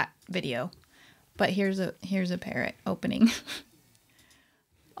that video, but here's a parrot opening.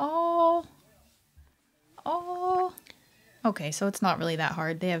 Oh. Okay, so it's not really that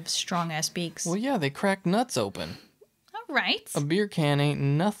hard. They have strong ass beaks. Well, yeah, they crack nuts open. All right. A beer can ain't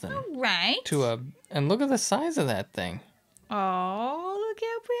nothing. All right. And look at the size of that thing. Oh, look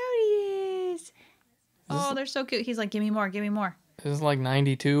how proud he is. Oh, they're so cute. He's like, give me more, give me more. This is like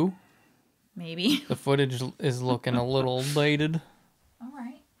 92. Maybe. The footage is looking a little dated. All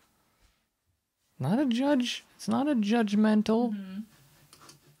right. Not a judge. It's not a judgmental. Mm-hmm.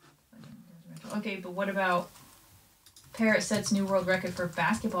 Okay, but what about parrot sets new world record for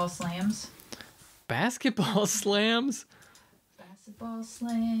basketball slams? Basketball slams? Basketball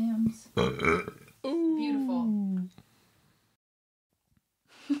slams. Beautiful.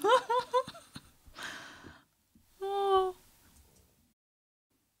 Oh.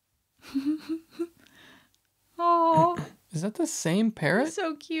 Oh, Is that the same parrot?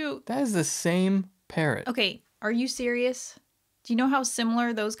 so cute. That is the same parrot. Okay, are you serious? Do you know how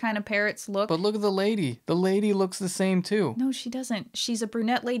similar those kind of parrots look? But look at the lady. The lady looks the same too. No, she doesn't. She's a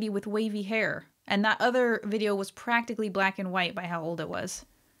brunette lady with wavy hair. And that other video was practically black and white by how old it was.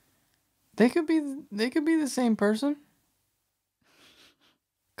 They could be the same person.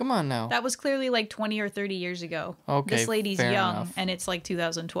 Come on now. That was clearly like 20 or 30 years ago. Okay, this lady's fair young, enough. and it's like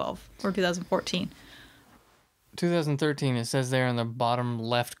 2012 or 2014. 2013, it says there in the bottom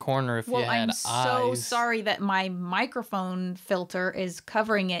left corner if you had eyes. I'm so sorry that my microphone filter is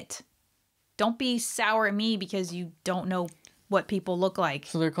covering it. Don't be sour at me because you don't know what people look like.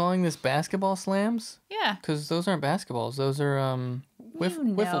 So they're calling this basketball slams? Yeah. Because those aren't basketballs. Those are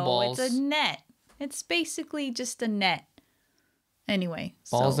wiffle balls. It's a net. It's basically just a net. Anyway.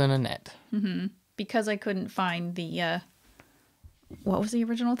 Balls in a net. Mm-hmm. Because I couldn't find the... what was the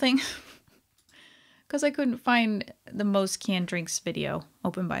original thing? Because I couldn't find the most canned drinks video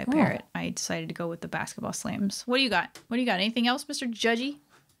opened by a parrot. I decided to go with the basketball slams. What do you got? Anything else, Mr. Judgy?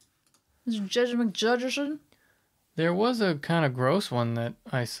 Mr. Judge McJudgerson? There was a kind of gross one that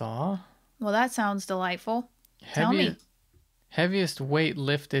I saw. Well, that sounds delightful. Tell me. Heaviest weight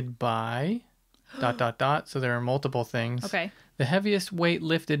lifted by... ... So there are multiple things. Okay. The heaviest weight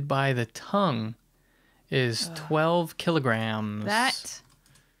lifted by the tongue is 12 kilograms. That...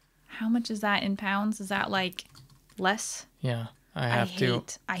 How much is that in pounds? Is that like less? Yeah, I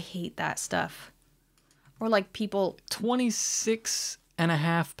hate that stuff. Or like people...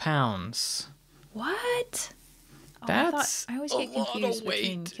 26.5 pounds. What? That's I always get confused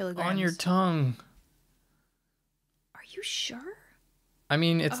between kilograms. On your tongue. Are you sure? I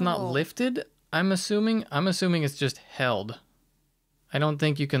mean, it's not lifted. I'm assuming it's just held. I don't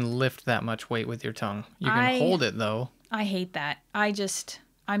think you can lift that much weight with your tongue. You can hold it though. I hate that.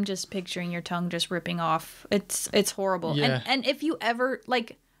 I'm just picturing your tongue just ripping off. It's horrible. Yeah. And if you ever,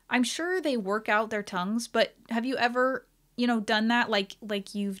 like, I'm sure they work out their tongues, but have you ever, done that? Like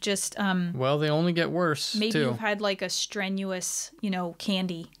you've just... Well, they only get worse, maybe you've had, like, a strenuous,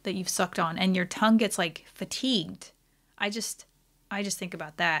 candy that you've sucked on, and your tongue gets, like, fatigued. I just think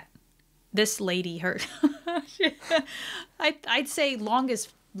about that. This lady, I'd say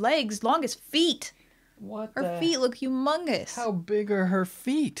longest legs, longest feet. Her feet look humongous. How big are her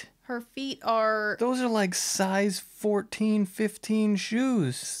feet? Her feet are... Those are like size 14, 15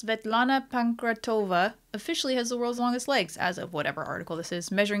 shoes. Svetlana Pankratova officially has the world's longest legs, as of whatever article this is,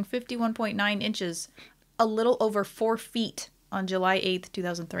 measuring 51.9 inches, a little over 4 feet on July 8th,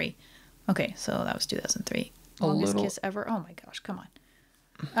 2003. Okay, so that was 2003. Longest kiss ever. Oh my gosh, come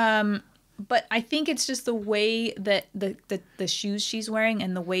on. But I think it's just the way that the shoes she's wearing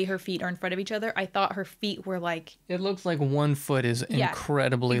and the way her feet are in front of each other. I thought her feet were like... It looks like 1 foot is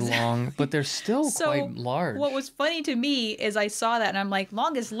incredibly long, but they're still quite large. What was funny to me is I saw that and I'm like,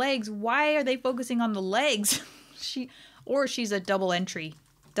 longest legs? Why are they focusing on the legs? She's a double entry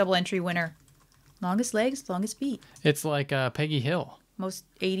winner. Longest legs, longest feet. It's like Peggy Hill. Most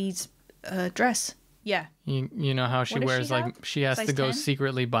 80s dress. Yeah. You know how she wears, she has to go 10?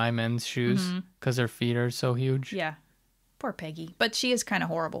 Secretly buy men's shoes because her feet are so huge. Yeah. Poor Peggy. But she is kind of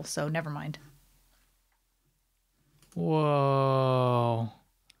horrible, so never mind. Whoa.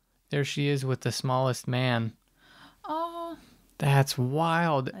 There she is with the smallest man. Oh. That's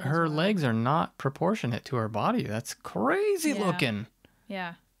wild. Her legs are not proportionate to her body. That's crazy looking.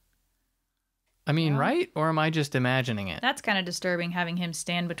 Yeah. I mean, right? Or am I just imagining it? That's kind of disturbing, having him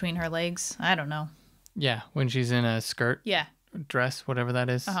stand between her legs. I don't know. Yeah, when she's in a skirt. Yeah. Dress, whatever that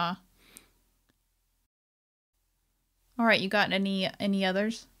is. Uh-huh. All right, you got any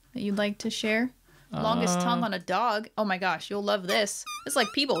others that you'd like to share? Longest tongue on a dog. Oh my gosh, you'll love this. It's like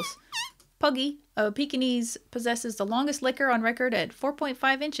Peebles. Puggy, a Pekingese, possesses the longest licker on record at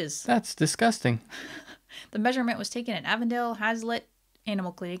 4.5 inches. That's disgusting. The measurement was taken at Avondale Hazlitt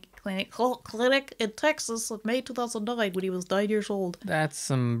Animal Clinic in Texas in May 2009 when he was 9 years old. That's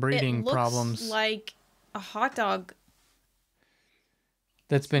some breeding problems. It looks like a hot dog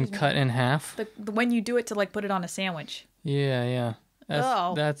that's been cut in half. When you do it to like put it on a sandwich. Yeah.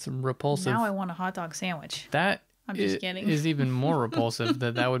 That's repulsive. Now I want a hot dog sandwich. I'm just kidding. Is even more repulsive.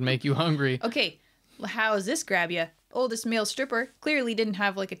 that would make you hungry. Okay, how does this grab you? Oldest male stripper clearly didn't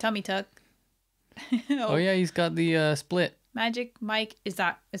have like a tummy tuck. Oh yeah, he's got the split. Magic Mike, is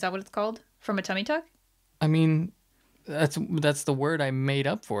that what it's called? From a tummy tuck? I mean, that's the word I made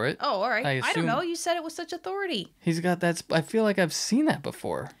up for it. Oh, all right. I don't know. You said it with such authority. He's got that. I feel like I've seen that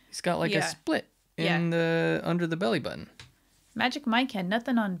before. He's got like a split in under the belly button. Magic Mike had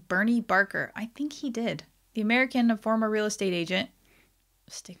nothing on Bernie Barker. I think he did. The American, a former real estate agent,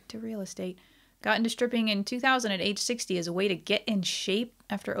 stick to real estate, Got into stripping in 2000 at age 60 as a way to get in shape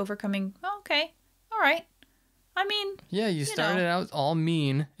after overcoming. Oh, okay. All right. I mean, yeah, you started out all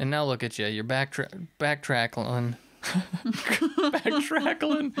mean, and now look at you. You're backtracking. Backtracking.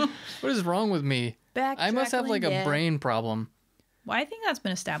 What is wrong with me? I must have like a brain problem. Well, I think that's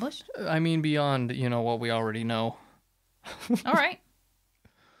been established. I mean, beyond, what we already know. All right.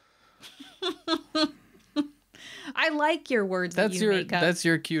 I like your words. That's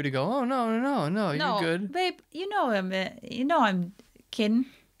your cue to go. Oh no, you're good, babe. I'm kidding,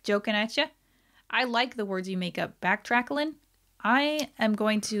 joking at you. I like the words you make up. Backtrackling. I am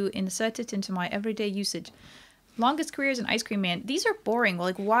going to insert it into my everyday usage. Longest career as an ice cream man. These are boring.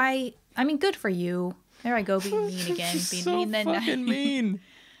 Like, why? I mean, good for you. There I go, being mean again. Being so mean then fucking mean.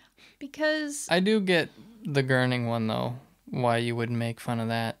 Because I do get the gurning one though. Why you would make fun of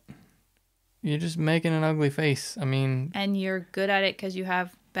that? You're just making an ugly face. I mean... And you're good at it because you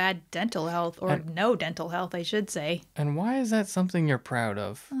have bad dental health, or no dental health, I should say. And why is that something you're proud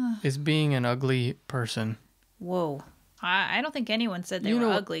of? Is being an ugly person. Whoa. I don't think anyone said they were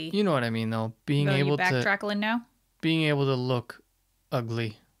ugly. You know what I mean, though. Being able to... backtracking now? Being able to look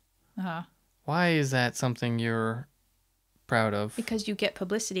ugly. Uh-huh. Why is that something you're proud of? Because you get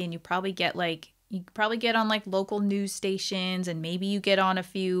publicity, and you probably get, on, local news stations, and maybe you get on a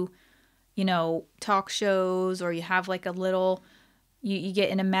few... talk shows, or you have a little, you get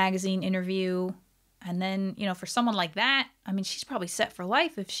in a magazine interview, and then, for someone like that, I mean, she's probably set for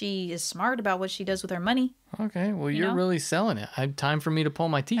life if she is smart about what she does with her money. Okay, well, you're really selling it. Time for me to pull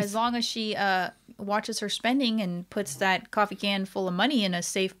my teeth. As long as she watches her spending and puts that coffee can full of money in a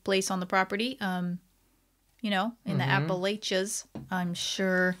safe place on the property, in the Appalachias, I'm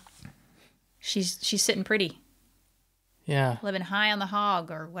sure she's sitting pretty. Yeah. Living high on the hog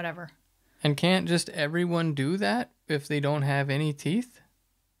or whatever. And can't just everyone do that if they don't have any teeth?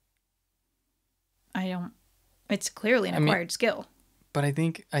 It's clearly an acquired skill. But I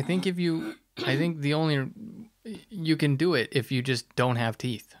think you can do it if you just don't have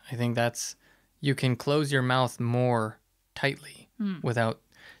teeth. I think you can close your mouth more tightly without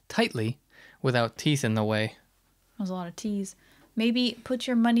teeth in the way. There's a lot of T's. Maybe put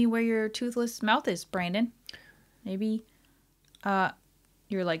your money where your toothless mouth is, Brandon. Maybe,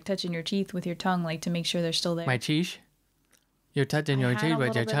 you're touching your teeth with your tongue, to make sure they're still there. My cheese? You're touching your teeth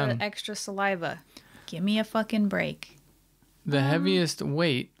with your tongue. Of extra saliva. Give me a fucking break. The heaviest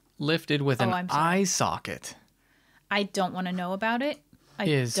weight lifted with an eye socket. I don't want to know about it.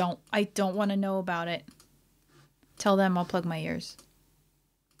 I don't want to know about it. Tell them I'll plug my ears.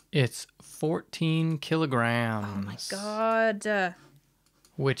 It's 14 kilograms. Oh my god.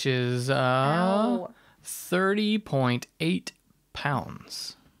 Which is 30.8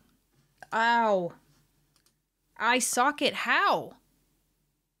 pounds. Ow. Eye socket how?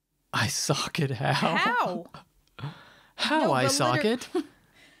 Eye socket how? How? How eye socket?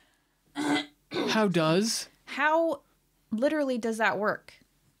 How does? How literally does that work?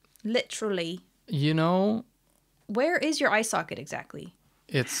 Literally. Where is your eye socket exactly?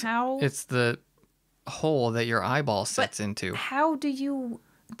 It's the hole that your eyeball sets into. How do you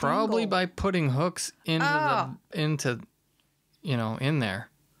Probably by putting hooks in there.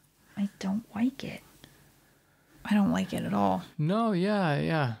 I don't like it. I don't like it at all. No,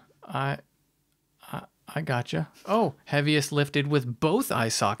 yeah. I gotcha. Oh, heaviest lifted with both eye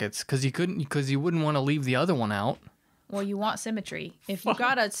sockets because you wouldn't want to leave the other one out. Well, you want symmetry. If you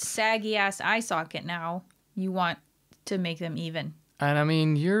got a saggy ass eye socket now, you want to make them even. And I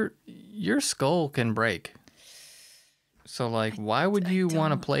mean, your skull can break. So why would you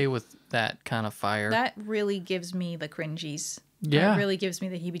want to play with that kind of fire? That really gives me the cringies. Yeah. That really gives me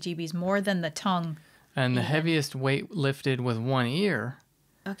the heebie-jeebies more than the tongue. And the heaviest weight lifted with one ear.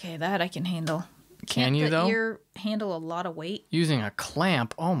 Okay, that I can handle. Can you, though? Can't the ear handle a lot of weight? Using a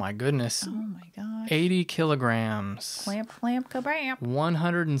clamp. Oh, my goodness. Oh, my gosh. 80 kilograms. Clamp, kabam.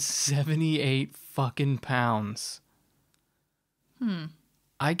 178 fucking pounds.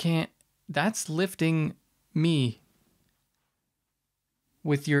 I can't... That's lifting me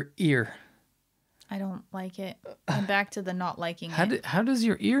with your ear. I don't like it. I'm back to the not liking it. How does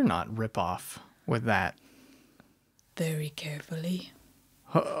your ear not rip off with that? Very carefully.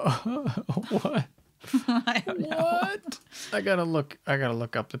 What? I don't know. What? I gotta look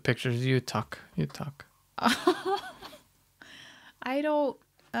up the pictures. You talk. I don't.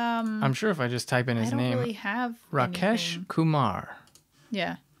 I'm sure if I just type in his name, really have Rakesh anything. Kumar.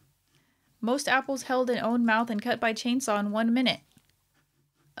 Yeah. Most apples held in own mouth and cut by chainsaw in 1 minute.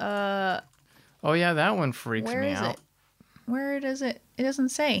 Oh yeah, that one freaks me out. Where does it? It doesn't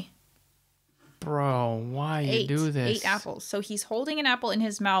say. Bro, why you do this? 8 apples. So he's holding an apple in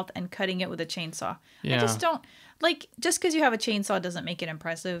his mouth and cutting it with a chainsaw. Yeah. I just don't, like, just because you have a chainsaw doesn't make it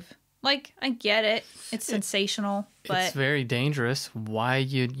impressive. Like, I get it. It's sensational, but... It's very dangerous. Why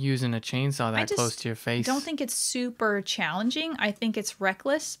you using a chainsaw that close to your face? I don't think it's super challenging. I think it's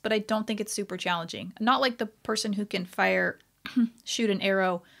reckless, but I don't think it's super challenging. Not like the person who can shoot an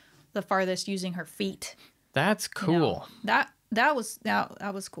arrow the farthest using her feet. That's cool. You know, that was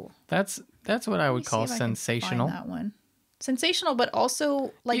cool. That's what I would call sensational. That one. Sensational, but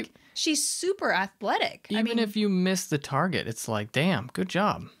also like she's super athletic. Even if you miss the target, it's like, damn, good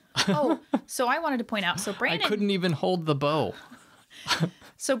job. Oh, so I wanted to point out. So Brandon, I couldn't even hold the bow.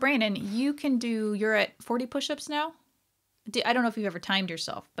 So Brandon, you're at 40 push-ups now. I don't know if you've ever timed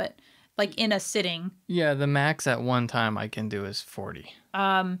yourself, but like in a sitting. Yeah, the max at one time I can do is 40.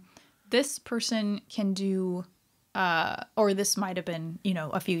 This person can do, or this might have been,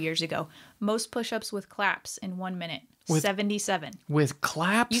 a few years ago, most push-ups with claps in 1 minute. 77. With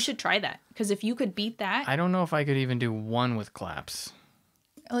claps? You should try that, because if you could beat that. I don't know if I could even do one with claps.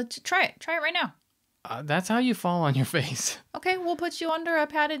 Let's try it. Try it right now. That's how you fall on your face. Okay, we'll put you under a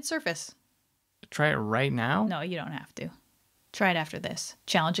padded surface. Try it right now? No, you don't have to. Try it after this.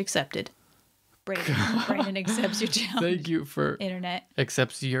 Challenge accepted. Brandon accepts your challenge. Thank you for... Internet.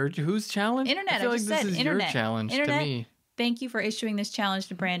 Accepts whose challenge? Internet. I feel like this is Internet. Your challenge to me. Thank you for issuing this challenge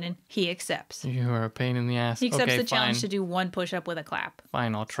to Brandon. He accepts. You are a pain in the ass. He accepts the challenge to do one push-up with a clap.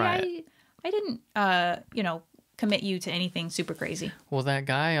 Fine, I'll try it. I didn't, commit you to anything super crazy. Well, that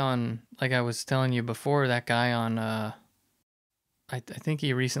guy on, like I was telling you before, that guy on, I think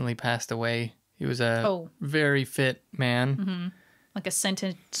he recently passed away. He was a very fit man. Mm-hmm. Like a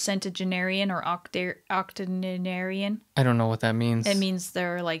centenarian or octogenarian. I don't know what that means. It means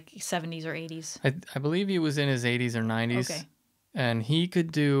they're like 70s or 80s. I believe he was in his 80s or 90s. Okay. And he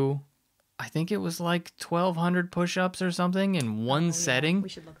could do, I think it was like 1,200 push-ups or something in one setting. Yeah. We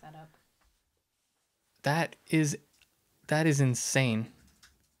should look that up. That is insane.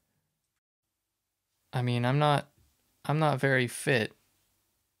 I mean, I'm not very fit.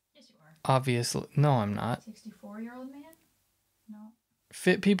 Yes, you are. Obviously, no, I'm not. 64-year-old man? No.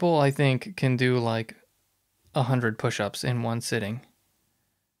 Fit people, I think, can do like 100 push-ups in one sitting.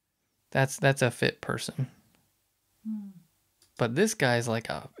 That's a fit person. But this guy's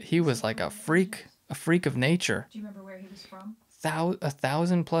he was like a freak of nature. Do you remember where he was from?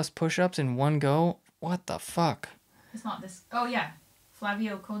 1,000+ push-ups in one go. What the fuck? It's not this. Oh, yeah.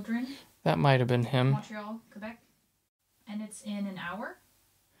 Flavio Codrin. That might have been him. Montreal, Quebec. And it's in an hour.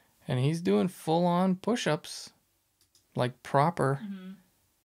 And he's doing full-on push-ups. Like proper. Mm-hmm.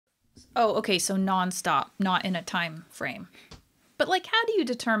 Oh, okay. So nonstop, not in a time frame. But like, how do you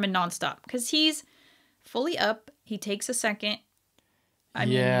determine nonstop? Because he's fully up. He takes a second. I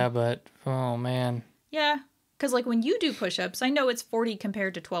mean, but, oh, man. Yeah. Because like when you do push-ups, I know it's 40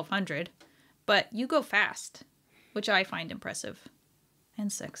 compared to 1,200. But you go fast, which I find impressive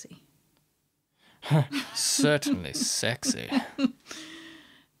and sexy. Certainly sexy.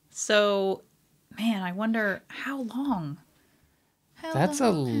 So, man, I wonder how long. That's a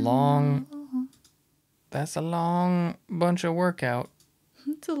long bunch of workout.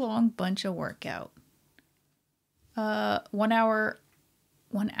 It's a long bunch of workout. 1 hour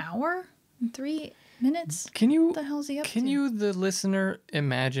and 3 minutes? What the hell is he up to? Can you, the listener,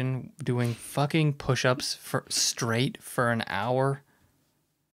 imagine doing fucking push-ups straight for an hour?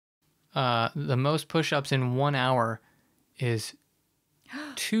 The most push-ups in 1 hour is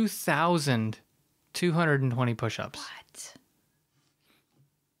 2,220 push-ups. What?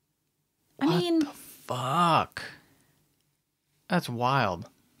 What the fuck? That's wild.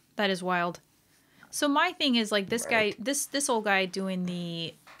 That is wild. So my thing is like this guy, this old guy doing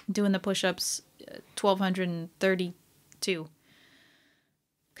the push-ups, 1,232.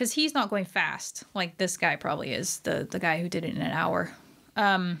 Because he's not going fast like this guy probably is, the guy who did it in an hour.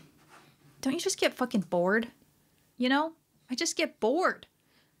 Don't you just get fucking bored? I just get bored.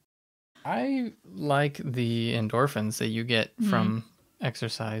 I like the endorphins that you get from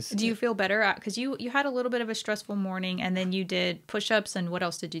exercise. Do you feel better? Because you had a little bit of a stressful morning, and then you did push-ups, and what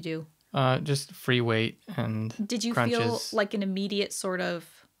else did you do? Just free weight and Did you crunches. feel like an immediate sort of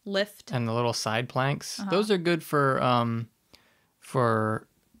lift? And the little side planks. Those are good for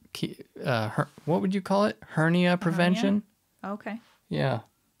what would you call it? Hernia prevention. Hernia? Okay. Yeah.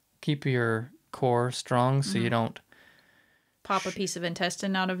 Keep your core strong so you don't pop a piece of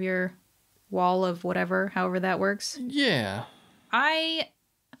intestine out of your wall of whatever, however that works. Yeah. I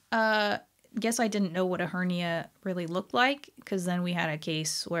guess I didn't know what a hernia really looked like, because then we had a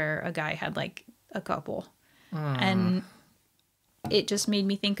case where a guy had like a couple. And it just made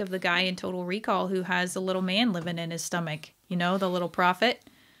me think of the guy in Total Recall who has a little man living in his stomach. You know, the little prophet.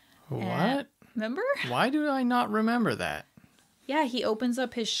 What? Remember? Why do I not remember that? Yeah, he opens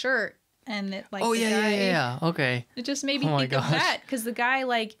up his shirt and it like. Oh yeah. Okay. It just made me think of that because the guy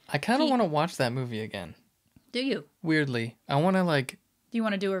like. I kind of want to watch that movie again. Do you? Weirdly, I want to like. Do you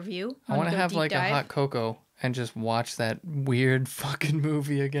want to do a review? I want to have like a hot cocoa and just watch that weird fucking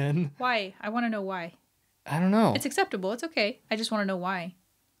movie again. Why? I want to know why. I don't know. It's acceptable. It's okay. I just want to know why.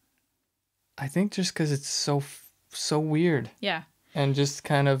 I think just because it's so weird. Yeah. And just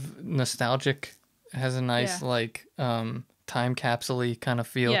kind of nostalgic. It has a nice like time capsule-y kind of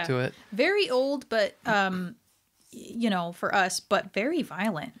feel to it. Very old, but you know, for us, but very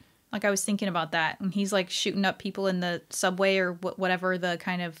violent. Like I was thinking about that, and he's like shooting up people in the subway or whatever the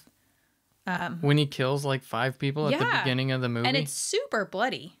kind of. When he kills like 5 people at the beginning of the movie, and it's super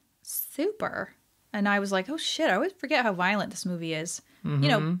bloody, super. And I was like, oh shit! I always forget how violent this movie is. Mm-hmm. You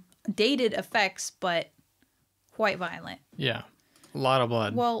know, dated effects, but quite violent. Yeah, a lot of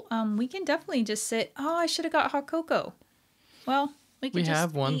blood. Well, we can definitely just sit. Oh, I should have got hot cocoa. Well, we can just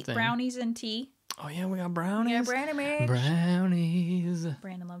have one eat thing. Brownies and tea. Oh yeah, we got brownies. Yeah, brownies. Brownies.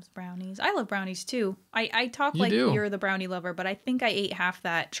 Brandon loves brownies. I love brownies too. I talk You like do. you're the brownie lover, but I think I ate half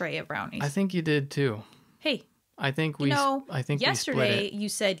that tray of brownies. I think you did too. Hey, I think we. I think yesterday we split it. you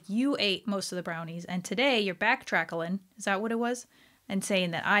said you ate most of the brownies, and today you're backtracking. Is that what it was? And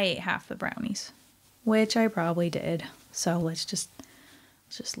saying that I ate half the brownies, which I probably did. So let's just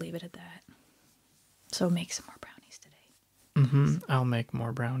leave it at that. So make some more brownies today. Mm-hmm. I'll make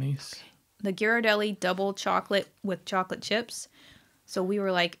more brownies. Okay. The Ghirardelli double chocolate with chocolate chips. So we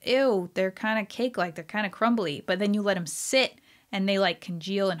were like, ew, they're kind of cake-like. They're kind of crumbly. But then you let them sit and they like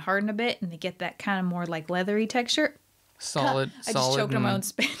congeal and harden a bit and they get that kind of more like leathery texture. Solid. I just choked on my own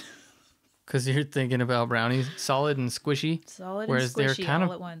spit. Because you're thinking about brownies. Solid and squishy. Solid whereas and squishy they're kind all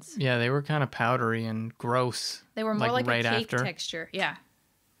of, at once. Yeah, they were kind of powdery and gross. They were more like right a cake after. texture. Yeah.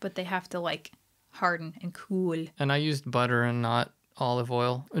 But they have to like harden and cool. And I used butter and not olive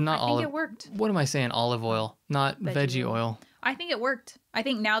oil. Not I think it worked. What am I saying? Olive oil, not veggie oil. I think it worked. I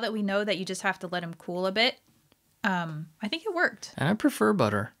think now that we know that you just have to let them cool a bit, I think it worked. And I prefer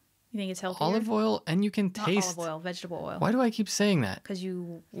butter. You think it's healthier? Olive oil, and you can Not taste. olive oil, vegetable oil. Why do I keep saying that? Because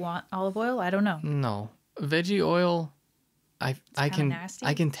you want olive oil? I don't know. No, veggie oil. I can nasty.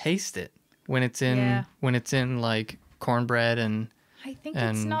 I can taste it when it's in like cornbread and. I think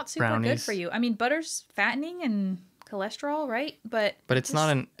it's not super brownies. good for you. I mean, butter's fattening and cholesterol, right? But it's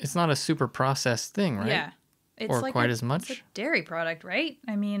not a super processed thing, right? Yeah, it's or like quite as much. It's a dairy product, right?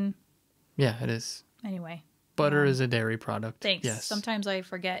 I mean, yeah, it is. Anyway, butter is a dairy product. Thanks. Yes. Sometimes I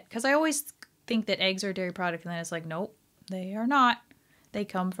forget because I always think that eggs are a dairy product, and then it's like, nope, they are not. They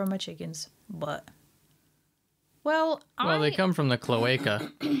come from a chicken's butt. Well, they come from the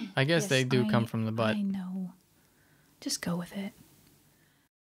cloaca. I guess Yes, they do come from the butt. I know. Just go with it.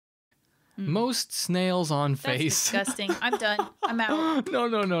 Most snails on That's face. disgusting. I'm done. I'm out.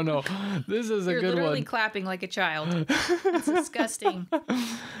 No. This is a You're good literally one. clapping like a child. That's disgusting.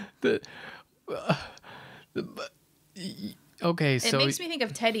 Okay, It so makes me think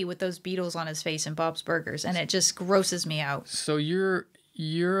of Teddy with those beetles on his face in Bob's Burgers, and it just grosses me out. So you're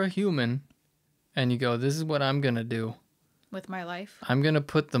a human, and you go, this is what I'm gonna do. With my life? I'm gonna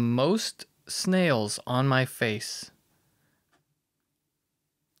put the most snails on my face.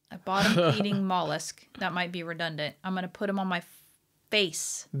 A bottom-feeding mollusk. That might be redundant. I'm going to put them on my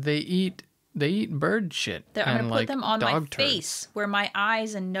face. They eat bird shit. I'm going to put them on my dog turds. face, where my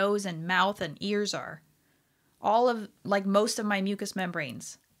eyes and nose and mouth and ears are. All of, like, most of my mucous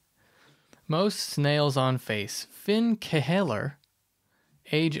membranes. Most snails on face. Finn Keheler,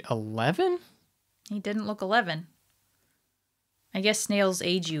 age 11? He didn't look 11. I guess snails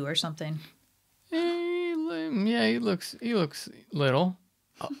age you or something. Yeah, he looks little.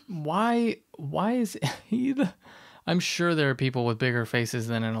 Why is he I'm sure there are people with bigger faces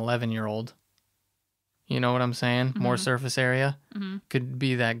than an 11-year-old. You know what I'm saying? Mm-hmm. More surface area. Mm-hmm. Could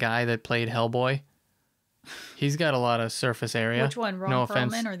be that guy that played Hellboy. He's got a lot of surface area. Which one, Ron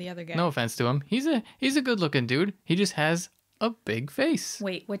Perlman or the other guy? No offense to him. He's a good-looking dude. He just has a big face.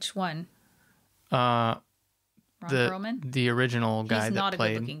 Wait, which one? Ron Perlman? The original guy He's that not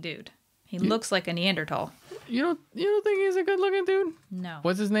played. a good-looking dude. He looks like a Neanderthal. You don't think he's a good-looking dude? No.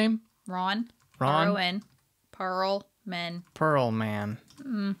 What's his name? Ron. R-O-N. Perlman. Perlman.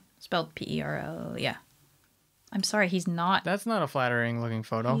 Spelled P-E-R-L. Yeah. I'm sorry, he's not. That's not a flattering-looking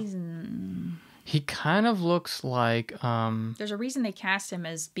photo. He kind of looks like... There's a reason they cast him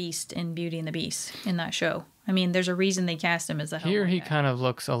as Beast in Beauty and the Beast in that show. I mean, there's a reason they cast him as a Hellboy Here he guy. kind of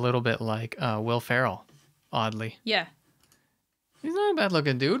looks a little bit like Will Ferrell, oddly. Yeah. He's not a bad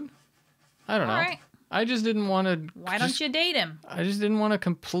looking dude. I don't know. All right. I just didn't want to. Why don't you date him? I just didn't want to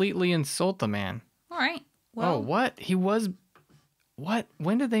completely insult the man. All right. Well, oh, what? He was. What?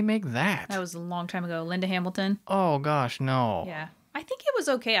 When did they make that? That was a long time ago. Linda Hamilton. Oh, gosh, no. Yeah. I think it was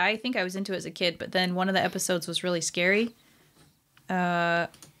okay. I think I was into it as a kid, but then one of the episodes was really scary. And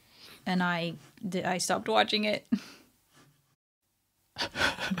I stopped watching it.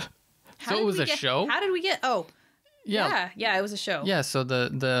 So it was a show? How did we get... Oh, yeah. Yeah, it was a show. Yeah, so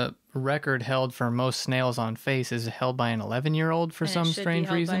the record held for most snails on face is held by an 11-year-old for some strange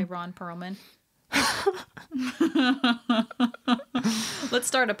reason. By Ron Perlman. Let's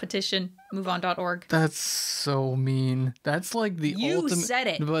start a petition. MoveOn.org. That's so mean. That's like the ultimate... You said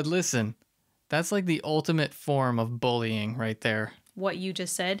it. But listen, that's like the ultimate form of bullying right there. What you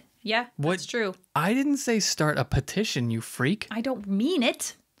just said? Yeah, that's true. I didn't say start a petition, you freak. I don't mean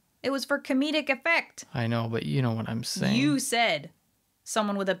it. It was for comedic effect. I know, but you know what I'm saying. You said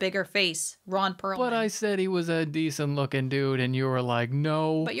someone with a bigger face, Ron Perlman. But I said he was a decent looking dude, and you were like,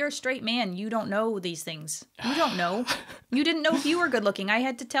 no. But you're a straight man. You don't know these things. You don't know. You didn't know if you were good looking. I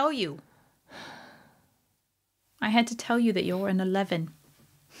had to tell you. I had to tell you that you're an 11.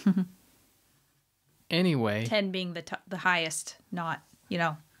 Anyway. 10 being the highest, not,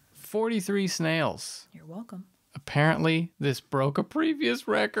 43 snails. You're welcome. Apparently, this broke a previous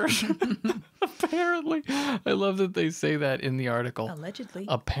record. Apparently. I love that they say that in the article. Allegedly.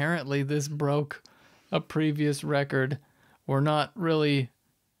 Apparently, this broke a previous record. We're not really,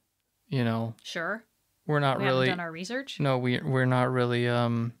 Sure. We're not we really... haven't done our research? No, we're not really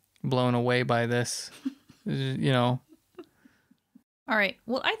blown away by this. All right.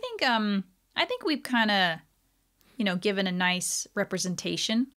 Well, I think we've kind of, given a nice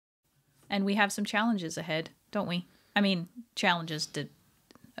representation, and we have some challenges ahead, don't we? I mean, challenges to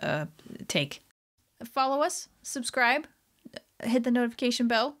take. Follow us, subscribe, hit the notification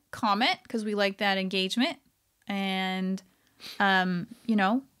bell, comment, because we like that engagement. And, did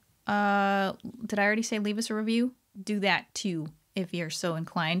I already say leave us a review? Do that too, if you're so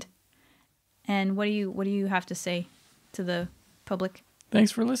inclined. And what do you have to say to the public?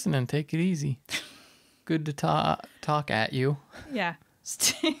 Thanks for listening. Take it easy. Good to talk at you. Yeah.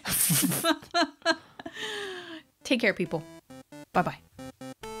 Take care, people. Bye-bye.